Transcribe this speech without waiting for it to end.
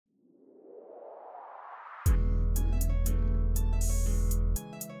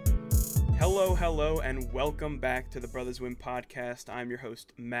Hello, and welcome back to the Brothers Win podcast. I'm your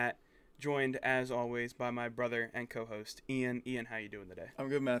host, Matt, joined as always by my brother and co-host, Ian. Ian, how you doing today? I'm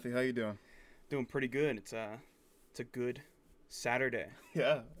good, Matthew. How you doing? Doing pretty good. It's a good Saturday.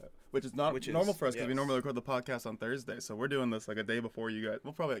 Yeah, which is not normal for us because we yes. normally record the podcast on Thursday. So we're doing this like a day before you guys.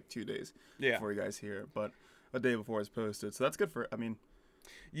 Well, probably like 2 days before you guys hear it, but a day before it's posted. So that's good for.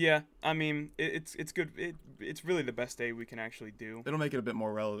 Yeah, it's good. It's really the best day we can actually do. It'll make it a bit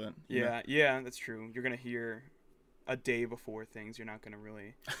more relevant. Yeah, that's true. You're gonna hear a day before things. You're not gonna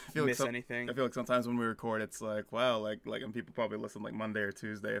really miss anything. I feel like sometimes when we record, it's like, wow, like, and people probably listen like Monday or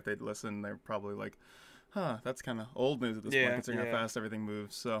Tuesday. If they'd listen, they're probably like, huh, that's kind of old news at this point, considering how fast everything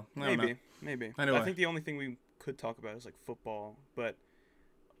moves. So maybe. Anyway. I think the only thing we could talk about is like football, but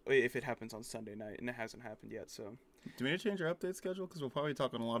if it happens on Sunday night, and it hasn't happened yet, so. Do we need to change our update schedule? Because we'll probably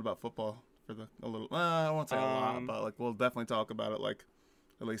talk a lot about football for a little. I won't say a lot, but like we'll definitely talk about it like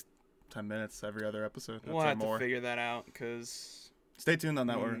at least 10 minutes every other episode. We'll have to figure that out because. Stay tuned on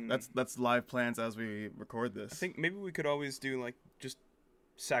that. That's live plans as we record this. I think maybe we could always do like just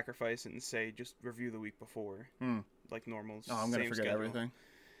sacrifice it and say just review the week before, like normal. Oh, I'm gonna forget schedule. everything.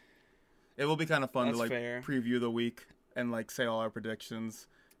 It will be kind of fun That's to like fair. preview the week and like say all our predictions.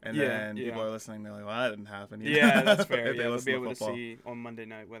 And then people are listening. They're like, "Well, that didn't happen." Yeah, that's fair. They'll be able to see on Monday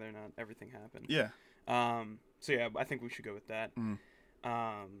night whether or not everything happened. Yeah. So yeah, I think we should go with that.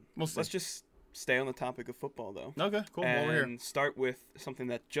 We'll see. Let's just stay on the topic of football though. Okay, cool. And While we're here, start with something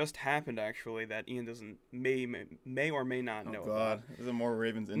that just happened actually that Ian doesn't may or may not know. Oh God, is it more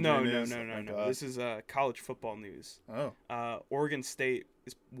Ravens injury No, news? no. This is college football news. Oh. Oregon State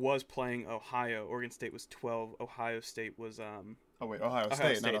was playing Ohio. Oregon State was 12. Ohio State was Oh wait, Ohio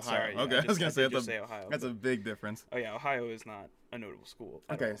State, not Ohio. Sorry, okay, I was gonna say Ohio. That's a big difference. Oh yeah, Ohio is not a notable school.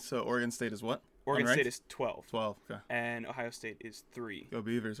 Okay, so Oregon State is what? Oregon Unranked? State is 12. 12. Okay. And Ohio State is 3. Go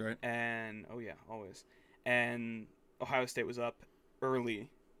Beavers, right? And always. And Ohio State was up early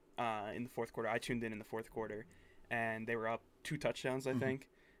in the fourth quarter. I tuned in the fourth quarter, and they were up 2 touchdowns, I think.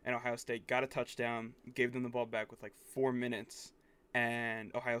 And Ohio State got a touchdown, gave them the ball back with like 4 minutes,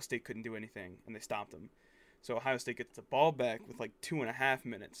 and Ohio State couldn't do anything, and they stopped them. So Ohio State gets the ball back with like 2.5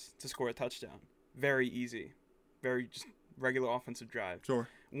 minutes to score a touchdown. Very easy. Very just regular offensive drive. Sure.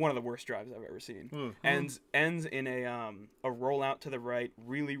 One of the worst drives I've ever seen. Ends in a rollout to the right,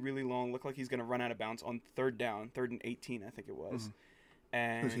 really, really long. Looked like he's going to run out of bounds on third and 18, I think it was.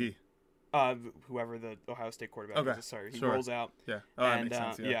 And who's he? Whoever the Ohio State quarterback was. Sorry. He rolls out. Yeah. Oh, that makes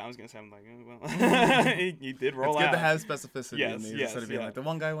sense, I was going to say, I'm like, well, he did roll out. It's good to have specificity in these yes, instead of being like, the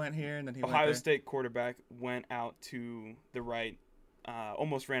one guy went here and then he went Ohio there. State quarterback went out to the right,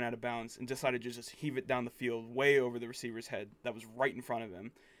 almost ran out of bounds, and decided to just heave it down the field way over the receiver's head that was right in front of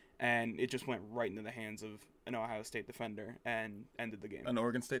him. And it just went right into the hands of an Ohio State defender and ended the game. An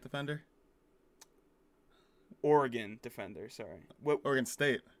Oregon State defender? Oregon defender, sorry. Oregon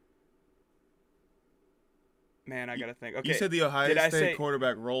State. Man, I got to think. Okay. You said the Ohio State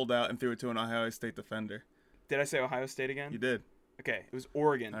quarterback rolled out and threw it to an Ohio State defender. Did I say Ohio State again? You did. Okay, it was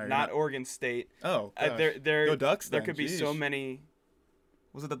Oregon, not Oregon State. Oh, gosh. Go Ducks, there could be so many.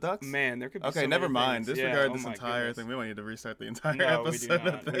 Was it the Ducks? Man, there could be okay, so never many mind. things. Disregard this entire thing. We might need to restart the entire episode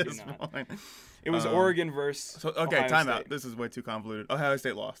at this point. It was Oregon versus Ohio time State. out. This is way too convoluted. Ohio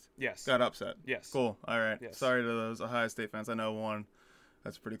State lost. Yes. Got upset. Yes. Cool. All right. Yes. Sorry to those Ohio State fans. I know one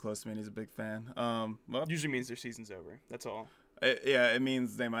that's pretty close to me and he's a big fan. Well, usually means their season's over. That's all. It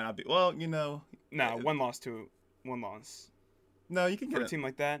means they might not be. Well, you know. No, one loss. No, you can get a team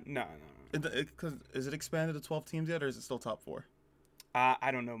like that. No. Because is it expanded to 12 teams yet, or is it still top 4?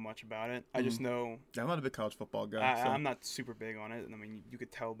 I don't know much about it. I just know. Yeah, I'm not a big college football guy. I'm not super big on it. I mean, you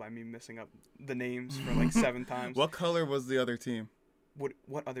could tell by me messing up the names for like 7 times. What color was the other team?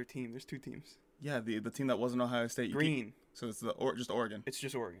 What other team? There's 2 teams. Yeah, the team that wasn't Ohio State. Green. So it's just Oregon. It's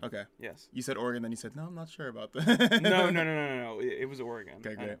just Oregon. Okay. Yes. You said Oregon, then you said, no, I'm not sure about that. No. It was Oregon.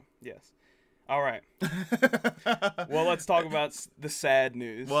 Okay, great. Yes. All right. Well, let's talk about the sad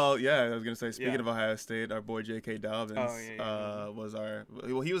news. Well, yeah, I was going to say, speaking of Ohio State, our boy J.K. Dobbins was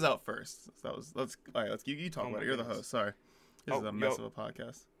he was out first. So all right, you talk about it. You're the host. Sorry. This is a mess of a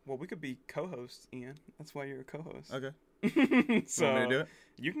podcast. Well, we could be co-hosts, Ian. That's why you're a co-host. Okay. So you want me to do it?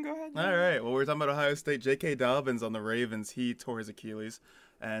 You can go ahead. All right. Well, we're talking about Ohio State. J.K. Dobbins on the Ravens. He tore his Achilles.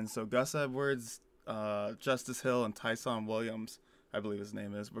 And so Gus Edwards, Justice Hill, and Tyson Williams, I believe his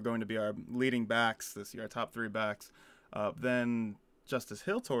name is, we're going to be our leading backs this year, our top 3 backs. Then Justice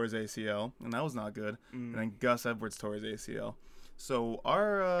Hill tore his ACL, and that was not good. And then Gus Edwards tore his ACL. So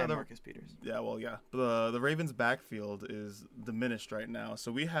our Marcus Peters. Yeah, well, yeah. The Ravens' backfield is diminished right now.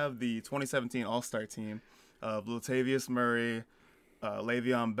 So we have the 2017 All-Star team of Latavius Murray,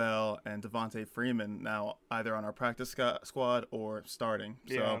 Le'Veon Bell and Devontae Freeman now either on our practice squad or starting.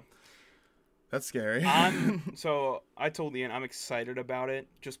 So Yeah. that's scary. So I told Ian I'm excited about it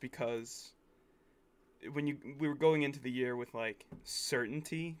just because we were going into the year with like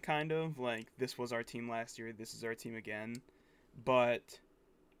certainty, kind of like this was our team last year, this is our team again, but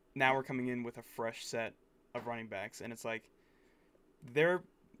now we're coming in with a fresh set of running backs, and it's like they're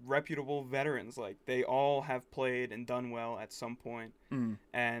reputable veterans. Like they all have played and done well at some point,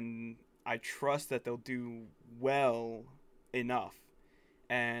 and I trust that they'll do well enough.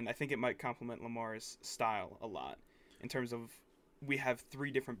 And I think it might complement Lamar's style a lot in terms of we have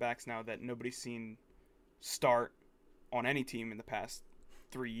 3 different backs now that nobody's seen start on any team in the past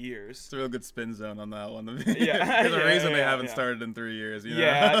 3 years. It's a real good spin zone on that one. Yeah. There's a reason they haven't yeah. started in 3 years. You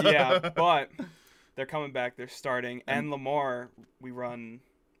know? Yeah, but they're coming back, they're starting. And Lamar, we run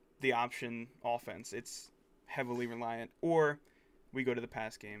the option offense. It's heavily reliant. Or we go to the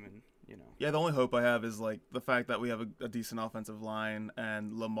pass game and, you know. Yeah, the only hope I have is like the fact that we have a decent offensive line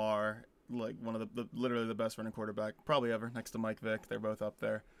and Lamar, like one of the literally the best running quarterback probably ever, next to Mike Vick. They're both up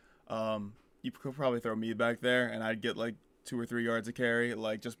there. You could probably throw me back there and I'd get like 2 or 3 yards a carry,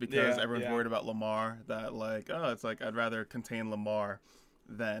 like just because everyone's worried about Lamar. That like, oh, it's like I'd rather contain Lamar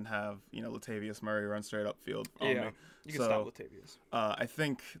than have, you know, Latavius Murray run straight upfield on me. You can stop Latavius. I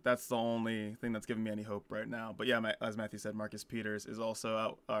think that's the only thing that's giving me any hope right now. But yeah, as Matthew said, Marcus Peters is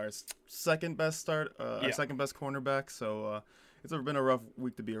also our second best our second best cornerback. So it's been a rough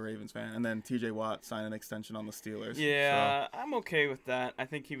week to be a Ravens fan. And then T.J. Watt signed an extension on the Steelers. Yeah, so I'm okay with that. I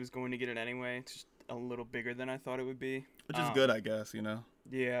think he was going to get it anyway. It's just a little bigger than I thought it would be. Which is good, I guess, you know.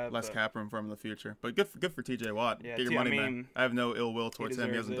 Yeah. Less cap room for him in the future. But good for T.J. Watt. Yeah, Get your money, man. I have no ill will towards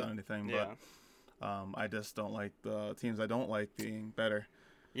him. He hasn't done anything. Yeah. But I just don't like the teams I don't like being better.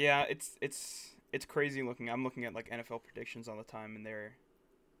 Yeah, it's crazy looking. I'm looking at like NFL predictions all the time, and they're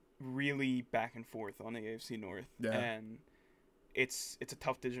really back and forth on the AFC North. Yeah. And it's a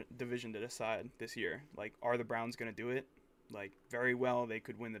tough division to decide this year. Like, are the Browns going to do it? Like, very well, they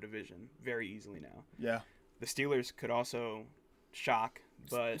could win the division very easily now. Yeah. The Steelers could also shock,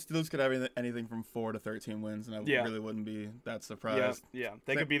 but Steelers could have anything from 4 to 13 wins, and I really wouldn't be that surprised. Yeah.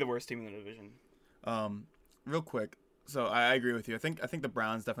 They could be the worst team in the division. Real quick, so I agree with you. I think the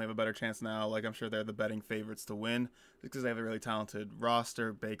Browns definitely have a better chance now. Like, I'm sure they're the betting favorites to win because they have a really talented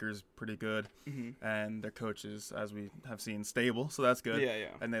roster. Baker's pretty good, and their coaches, as we have seen, stable. So that's good. Yeah.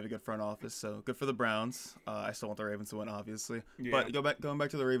 And they have a good front office, so good for the Browns. I still want the Ravens to win, obviously. Yeah. But going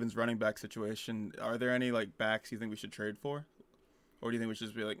back to the Ravens running back situation, are there any like backs you think we should trade for, or do you think we should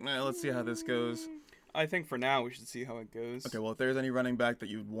just be like, nah, let's see how this goes? I think for now we should see how it goes. Okay, well, if there's any running back that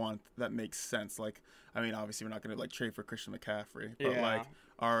you'd want that makes sense, like, I mean, obviously we're not going to like trade for Christian McCaffrey,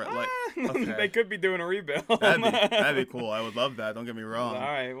 but they could be doing a rebuild. that'd be cool. I would love that. Don't get me wrong. All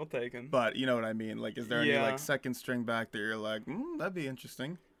right, we'll take him. But you know what I mean? Like, is there any like second string back that you're like, that'd be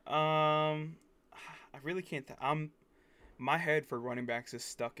interesting? I really can't. My head for running backs is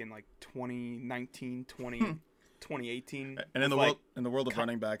stuck in like 2019, 2018. And in the world of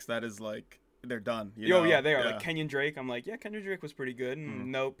running backs, that is like. They're done. They are. Yeah. Like Kenyon Drake, I'm like, Kenyon Drake was pretty good.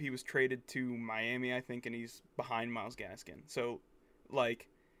 And nope, he was traded to Miami, I think, and he's behind Myles Gaskin. So, like,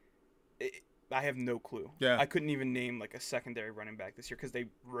 I have no clue. Yeah. I couldn't even name, like, a secondary running back this year because they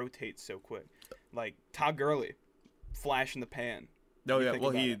rotate so quick. Like, Todd Gurley, flash in the pan. Oh, yeah.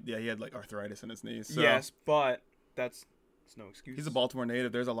 Well, he had, like, arthritis in his knees. So. Yes, but it's no excuse. He's a Baltimore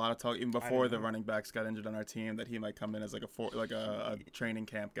native. There's a lot of talk, even before the running backs got injured on our team, that he might come in as, like, a training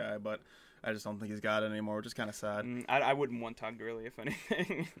camp guy, but I just don't think he's got it anymore, which is kind of sad. I wouldn't want Todd Gurley, if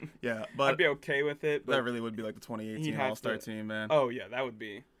anything. Yeah, but I'd be okay with it. But that really would be like the 2018 All-Star team, man. Oh, yeah, that would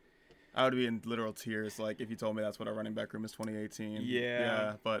be. I would be in literal tears, like, if you told me that's what our running back room is 2018.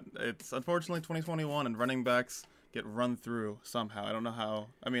 Yeah. But it's unfortunately 2021, and running backs get run through somehow. I don't know how.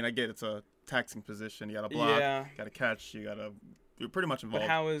 I mean, I get it's a taxing position. You got to block, you got to catch, you're pretty much involved. But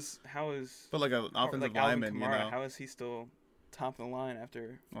how is But like an offensive lineman, Kamara, how is he still top of the line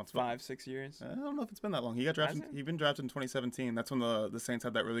after 5-6 years? I don't know if it's been that long. He got drafted. He'd been drafted in 2017. That's when the Saints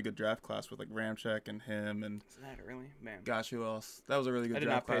had that really good draft class with like Ramczyk and him and. Is that early, man? Gosh, who else? That was a really good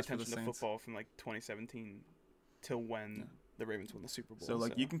draft class for the Saints. I did not pay attention to football from like 2017 till when the Ravens won the Super Bowl. So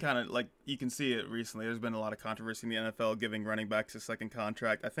like you can kind of like you can see it recently. There's been a lot of controversy in the NFL giving running backs a second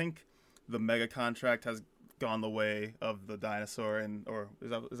contract. I think the mega contract has gone the way of the dinosaur, or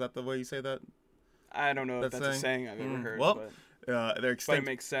is that the way you say that? I don't know if that's a saying I've ever heard. Well, they're but it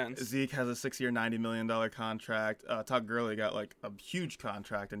makes sense. Zeke has a 6-year, $90 million contract. Todd Gurley got like a huge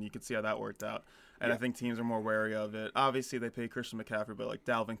contract, and you could see how that worked out. And I think teams are more wary of it. Obviously, they pay Christian McCaffrey, but like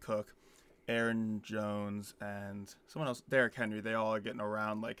Dalvin Cook, Aaron Jones, and someone else, Derrick Henry. They all are getting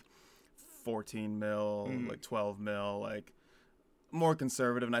around like 14 mil, like 12 mil, like more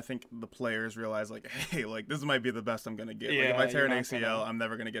conservative. And I think the players realize like, hey, like this might be the best I'm gonna get. Like if I tear an ACL, I'm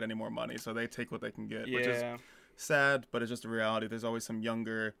never gonna get any more money. So they take what they can get, which is sad, but it's just a reality. There's always some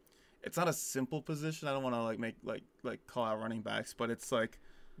younger. It's not a simple position. I don't want to like make like call out running backs, but it's like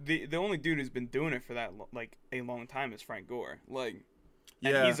the only dude who's been doing it for that like a long time is Frank Gore. Like,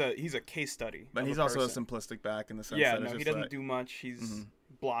 yeah, and he's a case study. But he's also a simplistic back in the sense that he doesn't do much. He's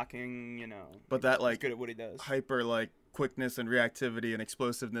blocking, you know. But that like he's good at what he does. Hyper like quickness and reactivity and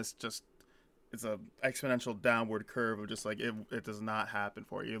explosiveness, just it's a exponential downward curve of just like it does not happen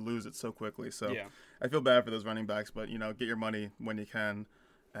for you. You lose it so quickly. So I feel bad for those running backs, but you know, get your money when you can.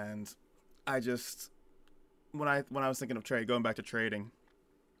 And I just when I was thinking of going back to trading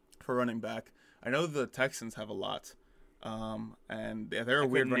for running back, I know the Texans have a lot. And they're a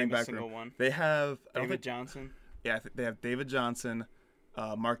weird running back room. One. They have David Johnson. Yeah, they have David Johnson,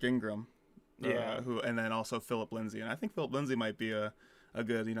 Mark Ingram, and then also Philip Lindsay. And I think Philip Lindsay might be a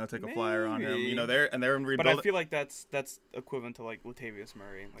good, you know, take a flyer on him. You know, they're in rebuild. But I feel like that's equivalent to like Latavius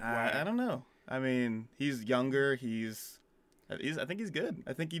Murray. Like, I don't know. I mean, he's younger. I think he's good.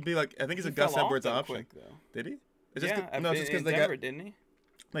 I think he's a Gus Edwards option. Quick, though. Did he? It's just because they Denver, didn't he?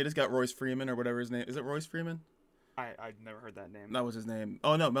 They just got Royce Freeman or whatever his name. Is it Royce Freeman? I've never heard that name. That was his name.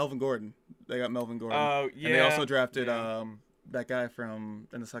 Oh no, Melvin Gordon. They got Melvin Gordon. Oh yeah. And they also drafted that guy in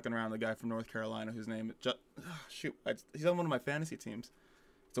the second round, the guy from North Carolina whose name he's on one of my fantasy teams.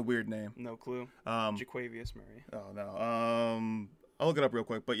 It's a weird name. No clue. Jaquavius Murray. Oh no. I'll look it up real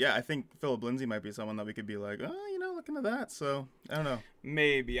quick. But yeah, I think Philip Lindsay might be someone that we could be like, oh, you know, look into that. So I don't know.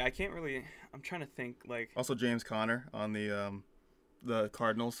 Maybe. I can't really. I'm trying to think like. Also James Conner on the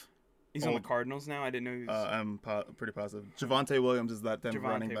Cardinals. He's on the Cardinals now. I didn't know he was. I'm pretty positive. Javonte Williams is that Denver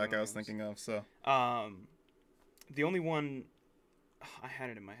running back I was thinking of. So. The only one I had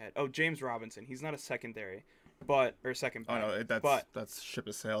it in my head. Oh, James Robinson. He's not a secondary, or second back. Oh no, that's ship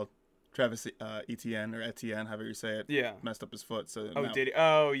has sailed. Travis Etienne, however you say it, messed up his foot. So did he?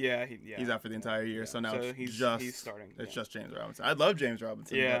 Oh yeah, he's out for the entire year. Yeah. So now he's starting. It's just James Robinson. I love James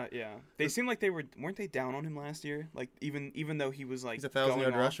Robinson. Yeah. They seemed like weren't they down on him last year? Like even though he was like he's a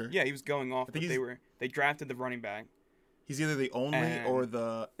 1,000-yard rusher. Yeah, he was going off. But they drafted the running back. He's either the only or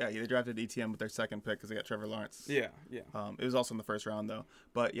they drafted Etienne with their second pick because they got Trevor Lawrence. Yeah. It was also in the first round though.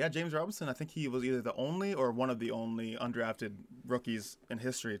 But yeah, James Robinson, I think he was either the only or one of the only undrafted rookies in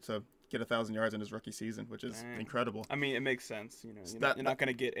history to get 1,000 yards in his rookie season, which is incredible. I mean, it makes sense. You know, you're not going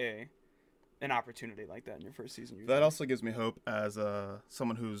to get an opportunity like that in your first season. That also gives me hope as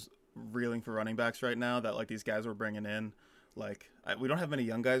someone who's reeling for running backs right now. That like these guys we're bringing in, like we don't have many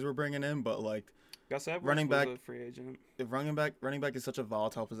young guys we're bringing in, but like Gus Edwards running back, was a free agent. If running back is such a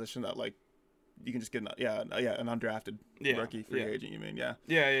volatile position that like you can just get an undrafted rookie free agent. You mean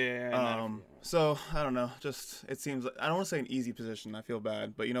Yeah. So I don't know. Just it seems like, I don't want to say an easy position. I feel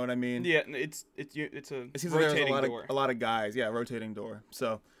bad, but you know what I mean. Yeah, it seems like there's a lot of guys. Yeah, rotating door.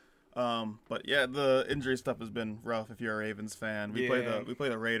 So, but yeah, the injury stuff has been rough. If you're a Ravens fan, we play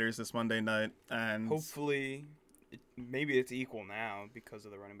the Raiders this Monday night, and hopefully, maybe it's equal now because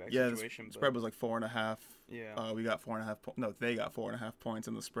of the running back situation. The spread was like 4.5. Yeah. We got 4.5. No, they got 4.5 points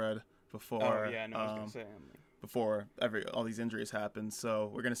in the spread before. Oh yeah, no, I was gonna say. Before all these injuries happen,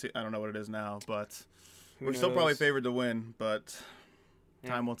 so we're gonna see. I don't know what it is now, but we're still probably favored to win. But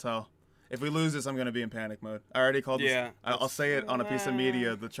time will tell. If we lose this, I'm gonna be in panic mode. I already called this. I'll say it on a piece of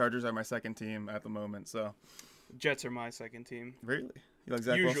media. The Chargers are my second team at the moment. So Jets are my second team. Really? You like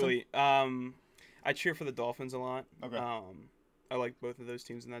Zach Usually, Wilson? I cheer for the Dolphins a lot. Okay. I like both of those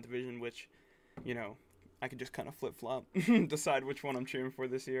teams in that division, which, you know, I could just kind of flip-flop, decide which one I'm cheering for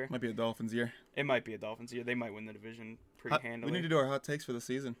this year. Might be a Dolphins year. It might be a Dolphins year. They might win the division pretty handily. We need to do our hot takes for the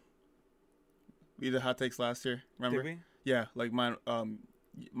season. We did hot takes last year, remember? Did we? Yeah, like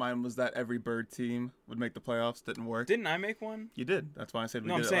mine was that every Bird team would make the playoffs. Didn't work. Didn't I make one? You did. That's why I said we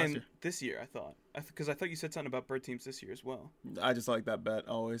did it last year. No, I'm saying this year, I thought. Because I thought you said something about Bird teams this year as well. I just like that bet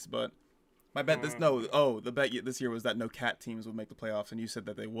always, but... My bet the bet this year was that no cat teams would make the playoffs, and you said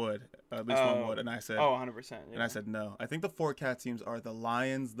that they would. At least one would, and I said 100%. Yeah. And I said no. I think the 4 cat teams are the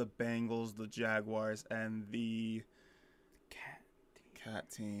Lions, the Bengals, the Jaguars, and the cat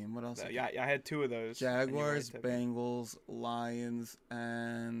team. What else? Yeah, I had 2 of those. Jaguars, Bengals, Lions,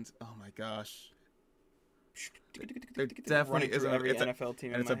 and oh my gosh, there definitely is every NFL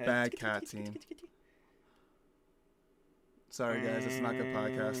team. And it's a bad cat team. Sorry guys, it's not good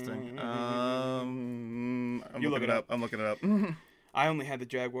podcasting. I'm looking it up. I'm looking it up. I only had the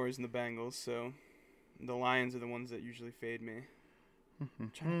Jaguars and the Bengals, so the Lions are the ones that usually fade me.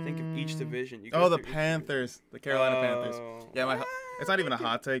 I'm trying to think of each division. You Oh, go the through each Panthers, the Carolina Panthers. Oh. Yeah, it's not even a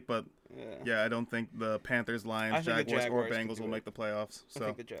hot take, but Yeah. yeah, I don't think the Panthers, I Lions, think the Jaguars, or Jaguars could Bengals do will it. make the playoffs. I So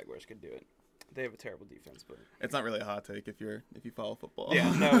think the Jaguars could do it. They have a terrible defense, but it's not really a hot take if you follow football.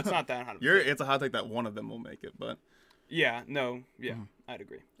 yeah, no, it's not that hot. It's a hot take that one of them will make it, but Yeah, no, yeah, Mhm. I'd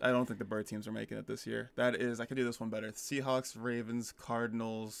agree. I don't think the bird teams are making it this year. That is, I could do this one better. Seahawks, Ravens,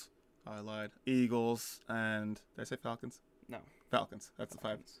 Cardinals. I lied. Eagles and did I say Falcons? No. Falcons. That's the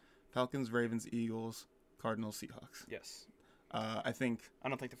five. Falcons, Ravens, Eagles, Cardinals, Seahawks. Yes, I think. I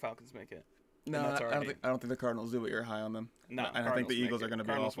don't think the Falcons make it. No, that's I don't already- think. I don't think the Cardinals do, but you're high on them. No, and I think the Eagles are going to be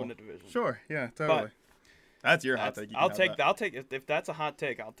Cardinals awful. win the division. Sure. Yeah. Totally. That's your hot take. You can I'll have take. that. I'll take it if that's a hot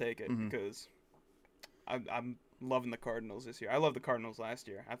take. I'll take it Mhm. because I'm loving the Cardinals this year. I loved the Cardinals last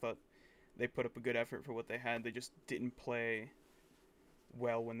year. I thought they put up a good effort for what they had. They just didn't play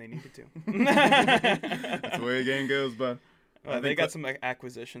well when they needed to. That's the way the game goes, but I They think got some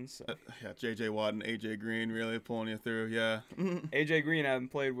acquisitions. So. yeah, J.J. Watt and A.J. Green really pulling you through. Yeah, AJ Green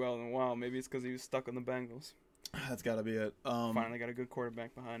hasn't played well in a while. Maybe it's because he was stuck on the Bengals. that's got to be it. Finally got a good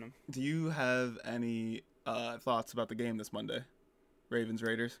quarterback behind him. Do you have any thoughts about the game this Monday? Ravens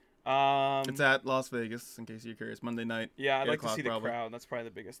Raiders. It's at Las Vegas, in case you're curious. Monday night. Yeah, I'd 8 like to see see the probably. crowd. That's probably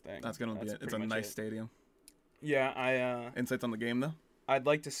the biggest thing. That's gonna be it. It's pretty a much nice it. stadium. Yeah, Insights on the game though. I'd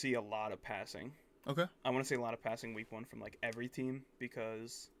like to see a lot of passing. Okay. I want to see a lot of passing week one from like every team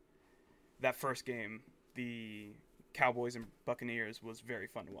because that first game, the Cowboys and Buccaneers, was very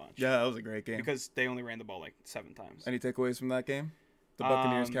fun to watch. Yeah, that was a great game. Because they only ran the ball like 7 times. Any takeaways from that game? The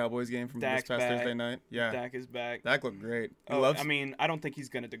Buccaneers Cowboys game from this Dak's past back. Thursday night. Yeah, Dak is back. Dak looked great. I mean, I don't think he's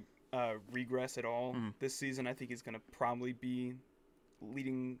gonna regress at all Mhm. this season. I think he's gonna probably be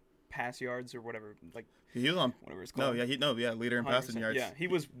leading pass yards or whatever, like he was on. whatever it's called. Leader in passing 100%. yards. Yeah, he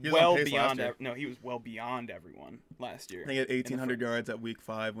was He was on well pace last beyond. year. No, he was well beyond everyone last year. I think he had 1,800 first- yards at week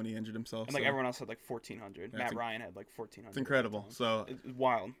 5 when he injured himself. And like so everyone else had like 1,400. Yeah, Matt it's Ryan had like 1,400. it's incredible. So It's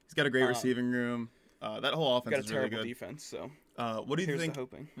wild. he's got a great Um, receiving room. That whole offense Got a is really terrible good. defense. So What do you here's think? to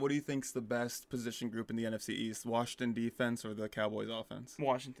hoping. What do you think's the best position group in the NFC East? Washington defense or the Cowboys offense?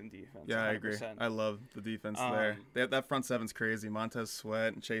 Washington defense. Yeah, I agree. 100%. I love the defense there. That front seven's crazy. Montez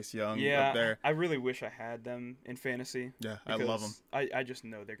Sweat and Chase Young up there. I really wish I had them in fantasy. Yeah, I love them. I just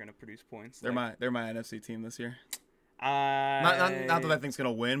know they're gonna produce points. They're my NFC team this year. I Not that I think's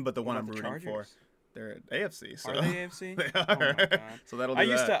gonna win, but the What one I'm about the rooting for. Chargers? They're AFC. So. Are they AFC? They Oh are. my God. So that'll do I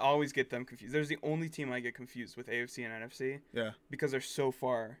used that. to always get them confused. There's the only team I get confused with AFC and NFC Yeah. because they're so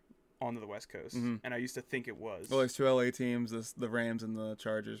far onto the West Coast, Mhm. and I used to think it was. Well, there's 2 LA teams. The Rams and the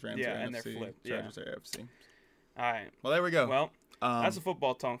Chargers. Rams Yeah, are and they're NFC. flipped, yeah. Chargers are AFC. All right. Well, there we go. Well, Um, that's a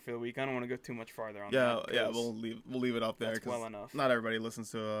football talk for the week. I don't want to go too much farther on yeah, that. yeah. 'cause We'll leave it up there. that's 'cause well enough. Not everybody listens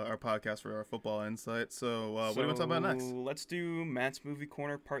to our podcast for our football insight. So what do you want to talk about next? Let's do Matt's Movie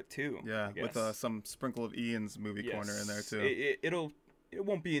Corner Part 2. Yeah, I with guess. some sprinkle of Ian's movie corner in there Yes. too. It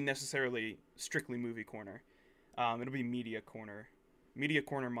won't be necessarily strictly movie corner. It'll be media corner. Media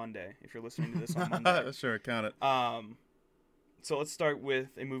corner Monday if you're listening to this on Monday. Sure, count it. So let's start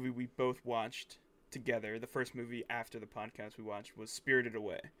with a movie we both watched together. The first movie after the podcast we watched was Spirited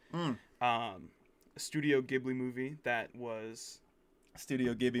Away. Mm. A Studio Ghibli movie that was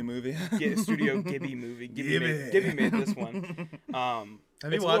Studio Ghibli movie. Studio Ghibli movie. Ghibli. Ghibli made this one.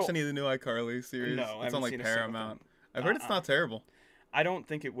 Have you watched any of the new iCarly series? No, I it's haven't on like seen a single Paramount. thing. I've heard it's not terrible. I don't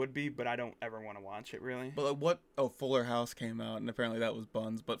think it would be, but I don't ever want to watch it really. But like, what? Oh, Fuller House came out, and apparently that was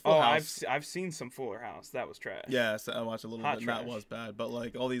buns. But Full Oh, House. I've seen some Fuller House. That was trash. Yeah, so I watched a little Hot bit, and that trash. was bad. But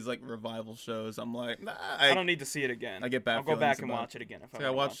like all these like revival shows, I'm like, nah, I don't need to see it again. I get bad I'll go back and feelings about watch it again if I I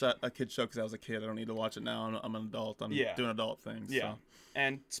watched watch a kid show because I was a kid. I don't need to watch it now. I'm an adult. I'm Yeah. doing adult things. Yeah. So.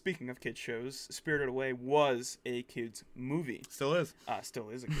 And speaking of kids shows, Spirited Away was a kids movie. Still is. Still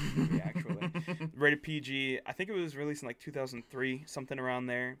is a kids movie actually. Rated PG. I think it was released in like 2003, something around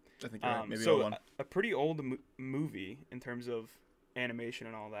there. I think you're right. Maybe so 01. a pretty old movie in terms of animation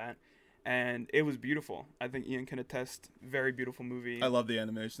and all that. And it was beautiful. I think Ian can attest. Very beautiful movie. I love the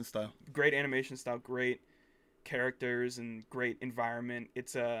animation style. Great animation style, great characters, and great environment.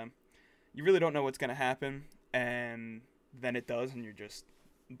 It's you really don't know what's gonna happen, and then it does, and you're just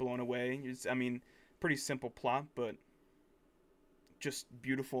blown away. Pretty simple plot, but just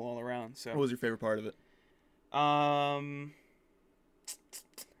beautiful all around. So, What was your favorite part of it?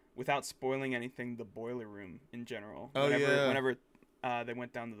 Without spoiling anything, the boiler room in general. Oh, yeah. Whenever they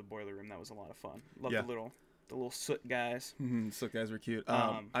went down to the boiler room, that was a lot of fun. Loved Yeah. the the little soot guys. So guys were cute.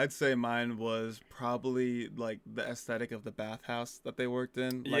 Um, I'd say mine was probably like the aesthetic of the bathhouse that they worked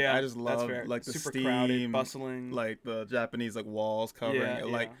in. Like yeah, I just that's love fair. like the Super steam, crowded, bustling. like the Japanese like walls covering yeah, it,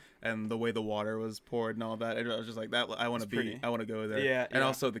 yeah. like and the way the water was poured and all that. I was just like that. I want to It's be. pretty. I want to go there. Yeah, And yeah.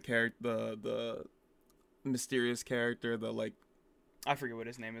 also the the mysterious character, the like I forget what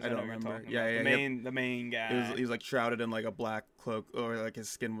his name is. I know don't what you're remember. talking Yeah, about. yeah, The main guy. he was like shrouded in like a black cloak, or like his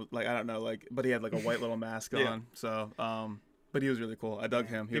skin was like I don't know, like but he had like a white little mask Yeah. on. So but he was really cool. I dug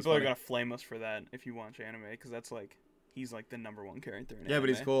him. He was People are funny. gonna flame us for that if you watch anime, because that's like he's like the #1 character in Yeah, anime. but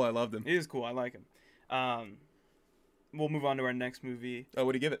he's cool. I loved him. He is cool. I like him. We'll move on to our next movie. Oh,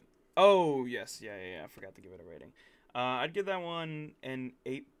 what do you give it? Oh yes, yeah. I forgot to give it a rating. I'd give that one an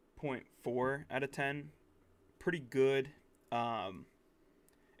 8.4 out of 10. Pretty good.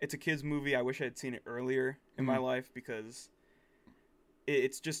 It's a kids movie. I wish I had seen it earlier in my life, because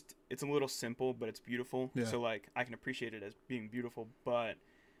it's a little simple, but it's beautiful. Yeah. So like I can appreciate it as being beautiful, but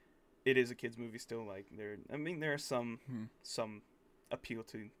it is a kids movie still. Like there are some appeal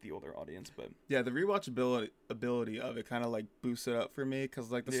to the older audience, but Yeah, the rewatchability of it kind of like boosts it up for me,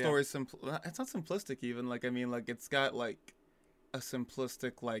 because like the Yeah. story's simple. It's not simplistic even. Like I mean, like it's got like a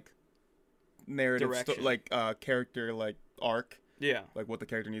simplistic like narrative, Direction. character like arc, yeah. like what the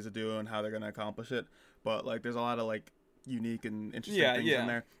character needs to do and how they're gonna accomplish it. But like there's a lot of like unique and interesting Yeah, things yeah. in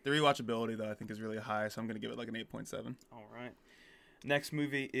there. The rewatchability though I think is really high, so I'm gonna give it like an 8.7. All right. Next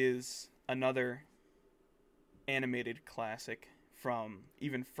movie is another animated classic from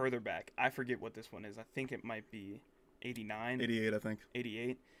even further back. I forget what this one is. I think it might be 89, 88, I think.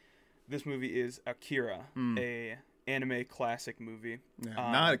 88. This movie is Akira, a anime classic movie. Yeah,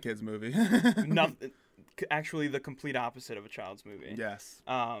 not a kids movie. Nothing, actually the complete opposite of a child's movie. Yes.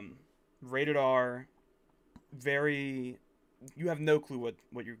 Rated R, very. You have no clue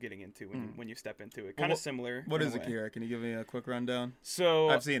what you're getting into when you step into it. Kind of similar. What in is a way. Akira? Can you give me a quick rundown? So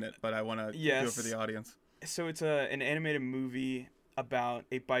I've seen it, but I want to do it for the audience. So it's an animated movie about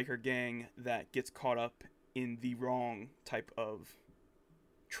a biker gang that gets caught up in the wrong type of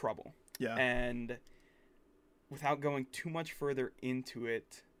trouble. Yeah. And without going too much further into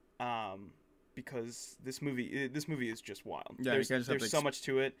it, because this movie is just wild. Yeah, you can't just have there's to so much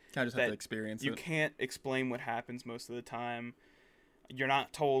to it. Kind of just have to experience You it. can't explain what happens most of the time. You're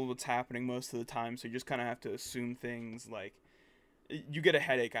not told what's happening most of the time, so you just kind of have to assume things. Like, you get a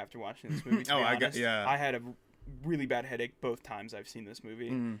headache after watching this movie. To be honest. I had a really bad headache both times I've seen this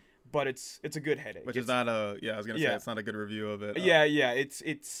movie, but it's a good headache. Which is not a I was gonna say it's not a good review of it. Yeah,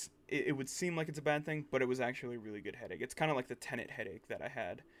 it would seem like it's a bad thing, but it was actually a really good headache. It's kind of like the Tenet headache that I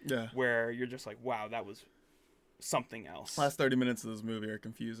had. Yeah. Where you're just like, wow, that was something else. Last 30 minutes of this movie are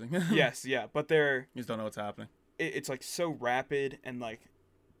confusing. Yes, yeah, but you just don't know what's happening. It's like so rapid, and like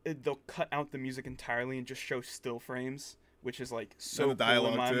they'll cut out the music entirely and just show still frames, which is like so And the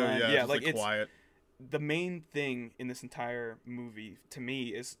dialogue cool in my too. mind. Yeah, Yeah, just, like it's quiet. the main thing in this entire movie to me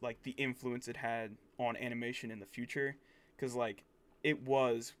is like the influence it had on animation in the future, because like it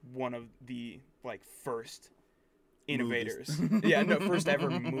was one of the like first innovators. First ever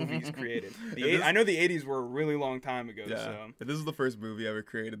movies created. I know the 80s were a really long time ago. Yeah. So If this is the first movie ever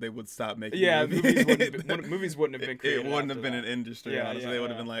created, they would stop making movies movies. movies wouldn't have been created. It wouldn't have after been that. an industry, Yeah, honestly. yeah, They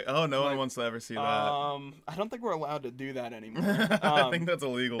would have yeah. been like, oh, no one wants to ever see that. I don't think we're allowed to do that anymore. I think that's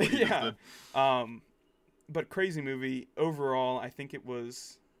illegal. What you just did. But crazy movie. Overall, I think it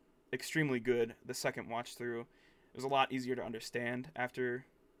was extremely good. The second watch through, it was a lot easier to understand after,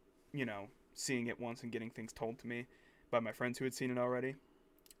 seeing it once and getting things told to me by my friends who had seen it already.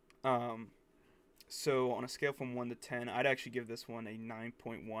 So on a scale from 1 to 10, I'd actually give this one a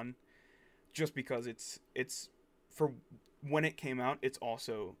 9.1, just because it's for when it came out, it's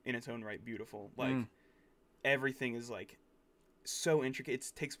also in its own right beautiful. Like everything is like so intricate.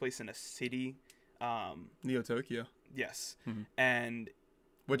 It takes place in a city. Neo Tokyo. Yes. Mhm. And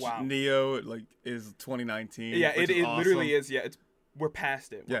Which wow. Neo is 2019. Yeah, which it is awesome. literally is. Yeah, we're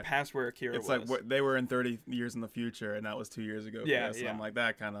past it. We're Yeah. past where Akira It's was. like they were in 30 years in the future, and that was 2 years ago. Yeah, So yeah. I'm like,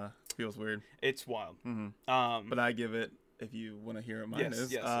 that kind of feels weird. It's wild. But I give it, if you want to hear what mine Yes,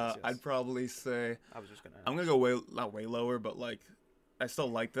 is, yes. I'd probably say, I was just gonna. I'm going to go not way lower, but like, I still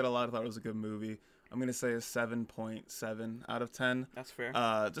liked it a lot. I thought it was a good movie. I'm going to say a 7.7 out of 10. That's fair.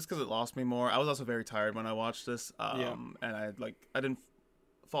 Just because it lost me more. I was also very tired when I watched this. And I didn't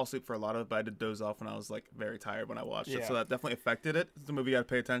fall asleep for a lot of it, but I did doze off when I was like very tired when I watched it. So that definitely affected it. It's a movie I'd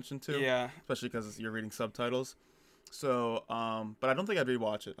pay attention to. Yeah. Especially because you're reading subtitles. So, but I don't think I'd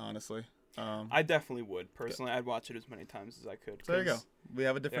rewatch it, honestly. I definitely would personally. I'd watch it as many times as I could. So there you go. We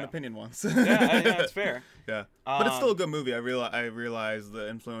have a different opinion once. Yeah, that's fair. Yeah, but it's still a good movie. I realized the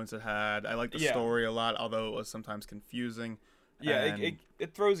influence it had. I like the story a lot, although it was sometimes confusing. Yeah,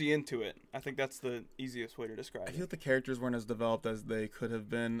 it throws you into it. I think that's the easiest way to describe it. I feel like the characters weren't as developed as they could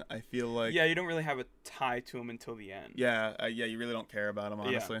have been. I feel like you don't really have a tie to them until the end. Yeah, you really don't care about them,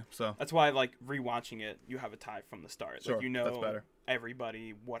 honestly. Yeah. So that's why, like, rewatching it, you have a tie from the start. Sure, like, you know that's better.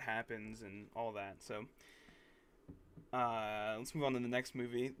 Everybody, what happens, and all that. So let's move on to the next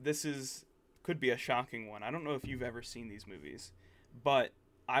movie. This could be a shocking one. I don't know if you've ever seen these movies, but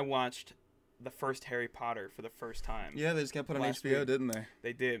I watched the first Harry Potter for the first time. Yeah, they just got put on HBO, week. Didn't they?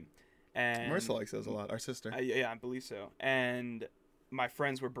 They did. And Marissa likes those a lot, our sister. Yeah, I believe so. And my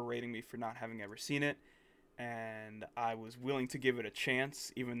friends were berating me for not having ever seen it, and I was willing to give it a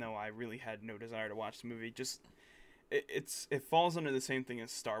chance, even though I really had no desire to watch the movie. Just it falls under the same thing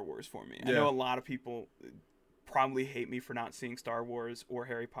as Star Wars for me. Yeah. I know a lot of people probably hate me for not seeing Star Wars or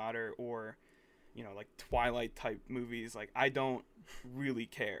Harry Potter or, like Twilight type movies. Like, I don't really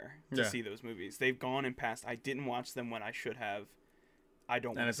care to see those movies. They've gone and passed. I didn't watch them when I should have. I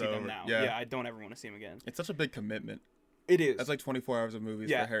don't want to see them now. Yeah, I don't ever want to see them again. It's such a big commitment. It is. That's like 24 hours of movies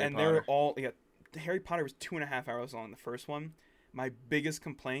for Harry Potter. And they're all Harry Potter was 2.5 hours long, the first one. My biggest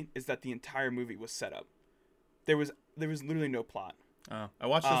complaint is that the entire movie was set up. There was literally no plot. I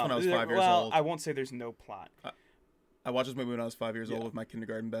watched this when I was 5 years old. I won't say there's no plot. I watched this movie when I was 5 years old with my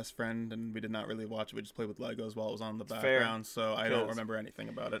kindergarten best friend, and we did not really watch it. We just played with Legos while it was on the background, so I don't remember anything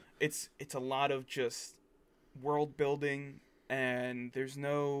about it. It's a lot of just world building, and there's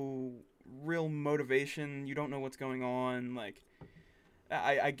no real motivation. You don't know what's going on. Like,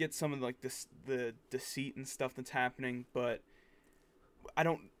 I get some of the deceit and stuff that's happening, but I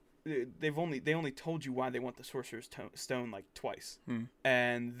don't. They only told you why they want the Sorcerer's Stone like twice,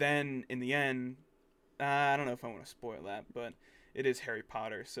 and then in the end. I don't know if I want to spoil that, but it is Harry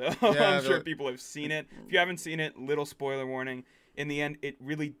Potter, so I'm sure people have seen it. If you haven't seen it, little spoiler warning. In the end, it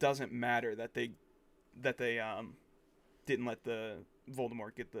really doesn't matter that they didn't let the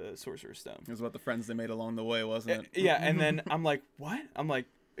Voldemort get the Sorcerer's Stone. It was about the friends they made along the way, wasn't it? Yeah, and then I'm like, what? I'm like,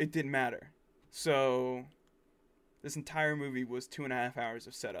 it didn't matter. So this entire movie was 2.5 hours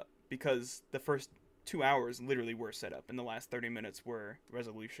of setup, because the first 2 hours literally were set up, and the last 30 minutes were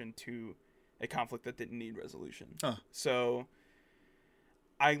resolution to a conflict that didn't need resolution. So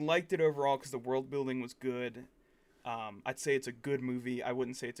I liked it overall because the world building was good. I'd say it's a good movie. I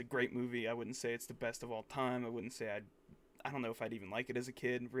wouldn't say it's a great movie. I wouldn't say it's the best of all time. I wouldn't say I don't know if I'd even like it as a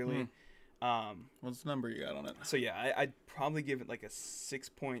kid, really. What's the number you got on it? So yeah, I'd probably give it like a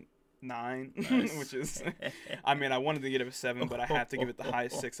 6.9, nice. Which is, I mean, I wanted to give it a 7, but I have to give it the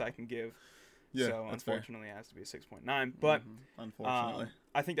highest 6 I can give. Yeah, so unfortunately, it has to be a 6.9. But unfortunately,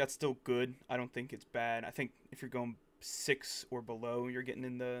 I think that's still good. I don't think it's bad. I think if you're going 6 or below, you're getting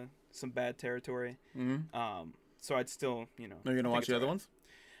into some bad territory. So I'd still, Are you gonna watch the other ones?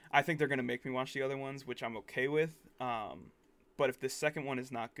 I think they're gonna make me watch the other ones, which I'm okay with. But if the second one is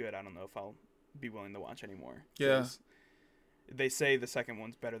not good, I don't know if I'll be willing to watch anymore. Yeah. They say the second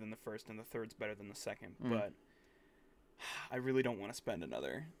one's better than the first, and the third's better than the second, but I really don't want to spend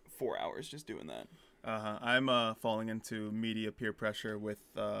another 4 hours just doing that. I'm falling into media peer pressure with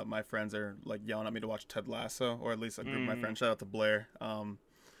my friends are like yelling at me to watch Ted Lasso, or at least a group of my friends. Shout out to Blair.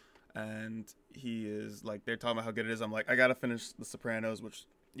 And he is like, they're talking about how good it is. I'm like, I gotta finish The Sopranos, which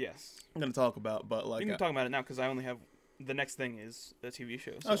I'm gonna talk about, but like you can talk about it now because I only have the next thing is the TV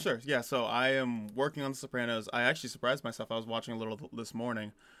show. So. Oh sure, yeah. So I am working on The Sopranos. I actually surprised myself. I was watching a little this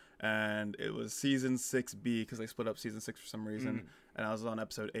morning. And it was season 6B because they split up season 6 for some reason. And I was on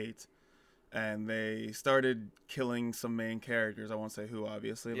episode 8. And they started killing some main characters. I won't say who,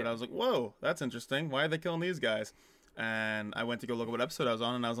 obviously. But I was like, whoa, that's interesting. Why are they killing these guys? And I went to go look at what episode I was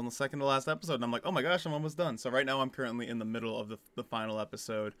on. And I was on the second to last episode. And I'm like, oh my gosh, I'm almost done. So right now I'm currently in the middle of the final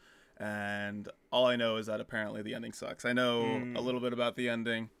episode. And all I know is that apparently the ending sucks. I know a little bit about the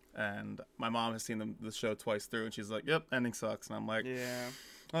ending. And my mom has seen the show twice through. And she's like, yep, ending sucks. And I'm like, yeah.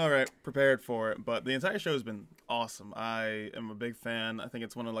 All right, prepared for it. But the entire show has been awesome. I am a big fan. I think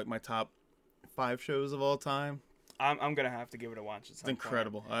it's one of like my top 5 shows of all time. I'm gonna have to give it a watch. It's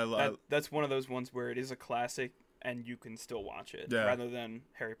incredible. That's one of those ones where it is a classic and you can still watch it, rather than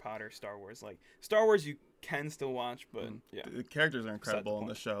Harry Potter, Star Wars. Like Star Wars, you can still watch, but the characters are incredible in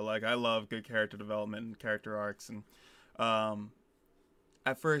the show. Like I love good character development and character arcs, and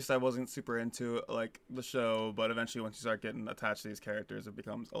at first I wasn't super into like the show, but eventually once you start getting attached to these characters, it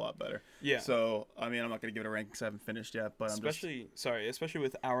becomes a lot better. Yeah. So I mean, I'm not gonna give it a ranking because I haven't finished yet, but especially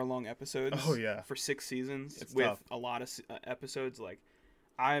with hour-long episodes. Oh yeah. For 6 seasons, it's with tough. A lot of episodes, like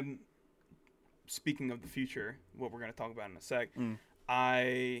I'm speaking of the future, what we're going to talk about in a sec, Mm.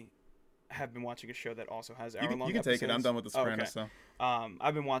 I have been watching a show that also has You hour-long can take it. I'm episodes. done with The Oh, okay. Sopranos, so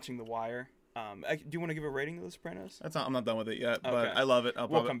I've been watching The Wire. Do you want to give a rating to The Sopranos? I'm not done with it yet, but Okay. I love it.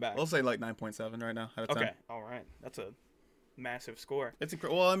 We'll come back. We'll say like 9.7 right now out of 10. Okay, all right. That's a massive score. It's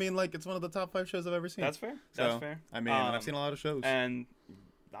well, I mean, like it's one of the top 5 shows I've ever seen. That's fair. That's So, fair. I mean, and I've seen a lot of shows. And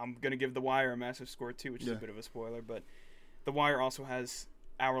I'm going to give The Wire a massive score too, which is a bit of a spoiler, but The Wire also has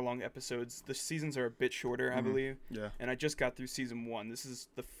hour-long episodes. The seasons are a bit shorter, I believe. Yeah. And I just got through season 1. This is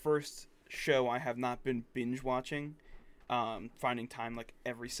the first show I have not been binge watching. Finding time like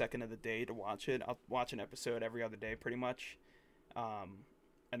every second of the day to watch it. I'll watch an episode every other day pretty much.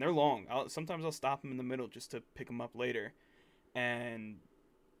 And they're long. Sometimes I'll stop them in the middle just to pick them up later.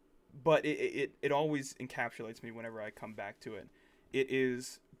 But it always encapsulates me whenever I come back to it. It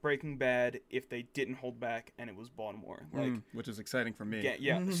is Breaking Bad if they didn't hold back and it was Baltimore. Like which is exciting for me.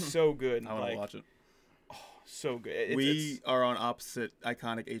 yeah, so good. I want to watch it. So good. We are on opposite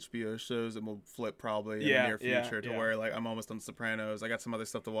iconic HBO shows, and we'll flip probably in the near future to where like I'm almost on Sopranos. I got some other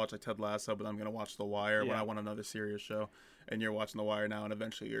stuff to watch like Ted Lasso, but I'm gonna watch The Wire when I want another serious show. And you're watching The Wire now, and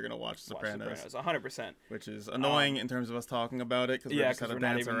eventually you're gonna watch Sopranos. 100%. Which is annoying in terms of us talking about it because we just gotta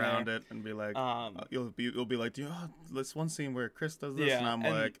dance around it and be like, you'll be like, this one scene where Chris does this, and I'm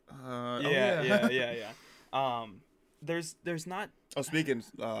like, yeah. There's not. Oh, speaking,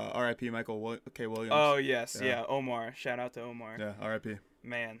 R.I.P. Michael K. Williams. Oh yes, yeah. Omar. Shout out to Omar. Yeah, R.I.P.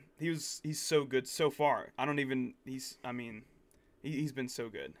 Man, he's so good so far. He's been so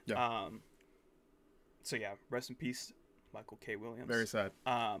good. Yeah. So yeah, rest in peace, Michael K. Williams. Very sad.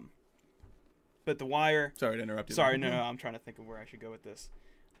 But The Wire. Sorry to interrupt you. Sorry, no, I'm trying to think of where I should go with this.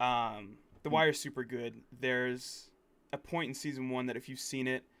 The Wire's super good. There's a point in season 1 that if you've seen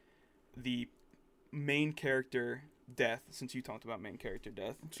it, the main character death, since you talked about main character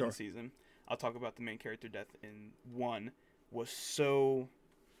death in the season, I'll talk about the main character death in 1, was so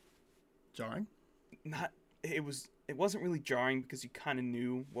jarring. It wasn't really jarring because you kind of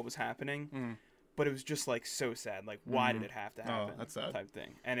knew what was happening, but it was just like so sad. Like, why did it have to happen? Oh, that's sad. Type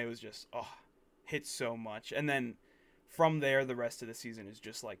thing. And it was just hit so much. And then from there, the rest of the season is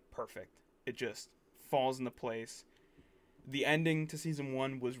just like perfect. It just falls into place. The ending to season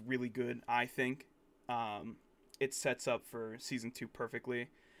 1 was really good, I think. It sets up for season 2 perfectly.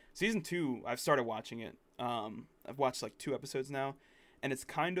 Season 2, I've started watching it. I've watched like 2 episodes now, and it's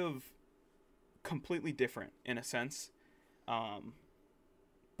kind of completely different in a sense.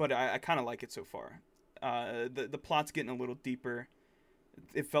 But I kind of like it so far. The plot's getting a little deeper.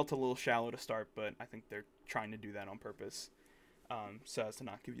 It felt a little shallow to start, but I think they're trying to do that on purpose. So as to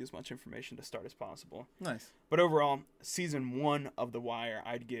not give you as much information to start as possible. Nice. But overall, season 1 of The Wire,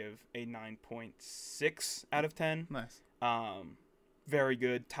 I'd give a 9.6 out of 10. Nice. Very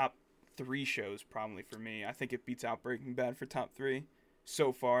good. Top 3 shows probably for me. I think it beats out Breaking Bad for top 3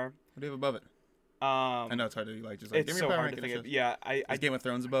 so far. What do you have above it? I know it's hard to just like. It's so hard to think of. Yeah, Is Game of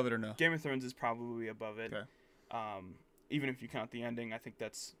Thrones above it or no? Game of Thrones is probably above it. Okay. Even if you count the ending, I think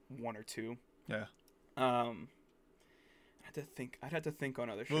that's 1 or 2. Yeah. I'd have to think on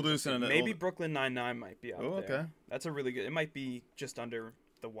other shows. We'll do some. Maybe Brooklyn Nine-Nine might be out there. Okay. That's a really good. It might be just under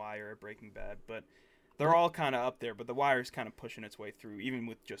The Wire or Breaking Bad, but they're all kind of up there. But The Wire's kind of pushing its way through, even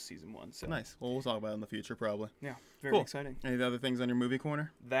with just season 1. So nice. Well, we'll talk about it in the future probably. Yeah, very exciting. Any other things on your movie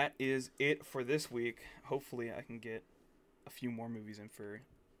corner? That is it for this week. Hopefully, I can get a few more movies in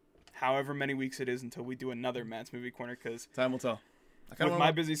however many weeks it is until we do another Matt's Movie Corner. Because time will tell. With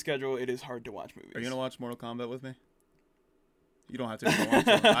my busy schedule, it is hard to watch movies. Are you gonna watch Mortal Kombat with me? You don't have to. If you don't want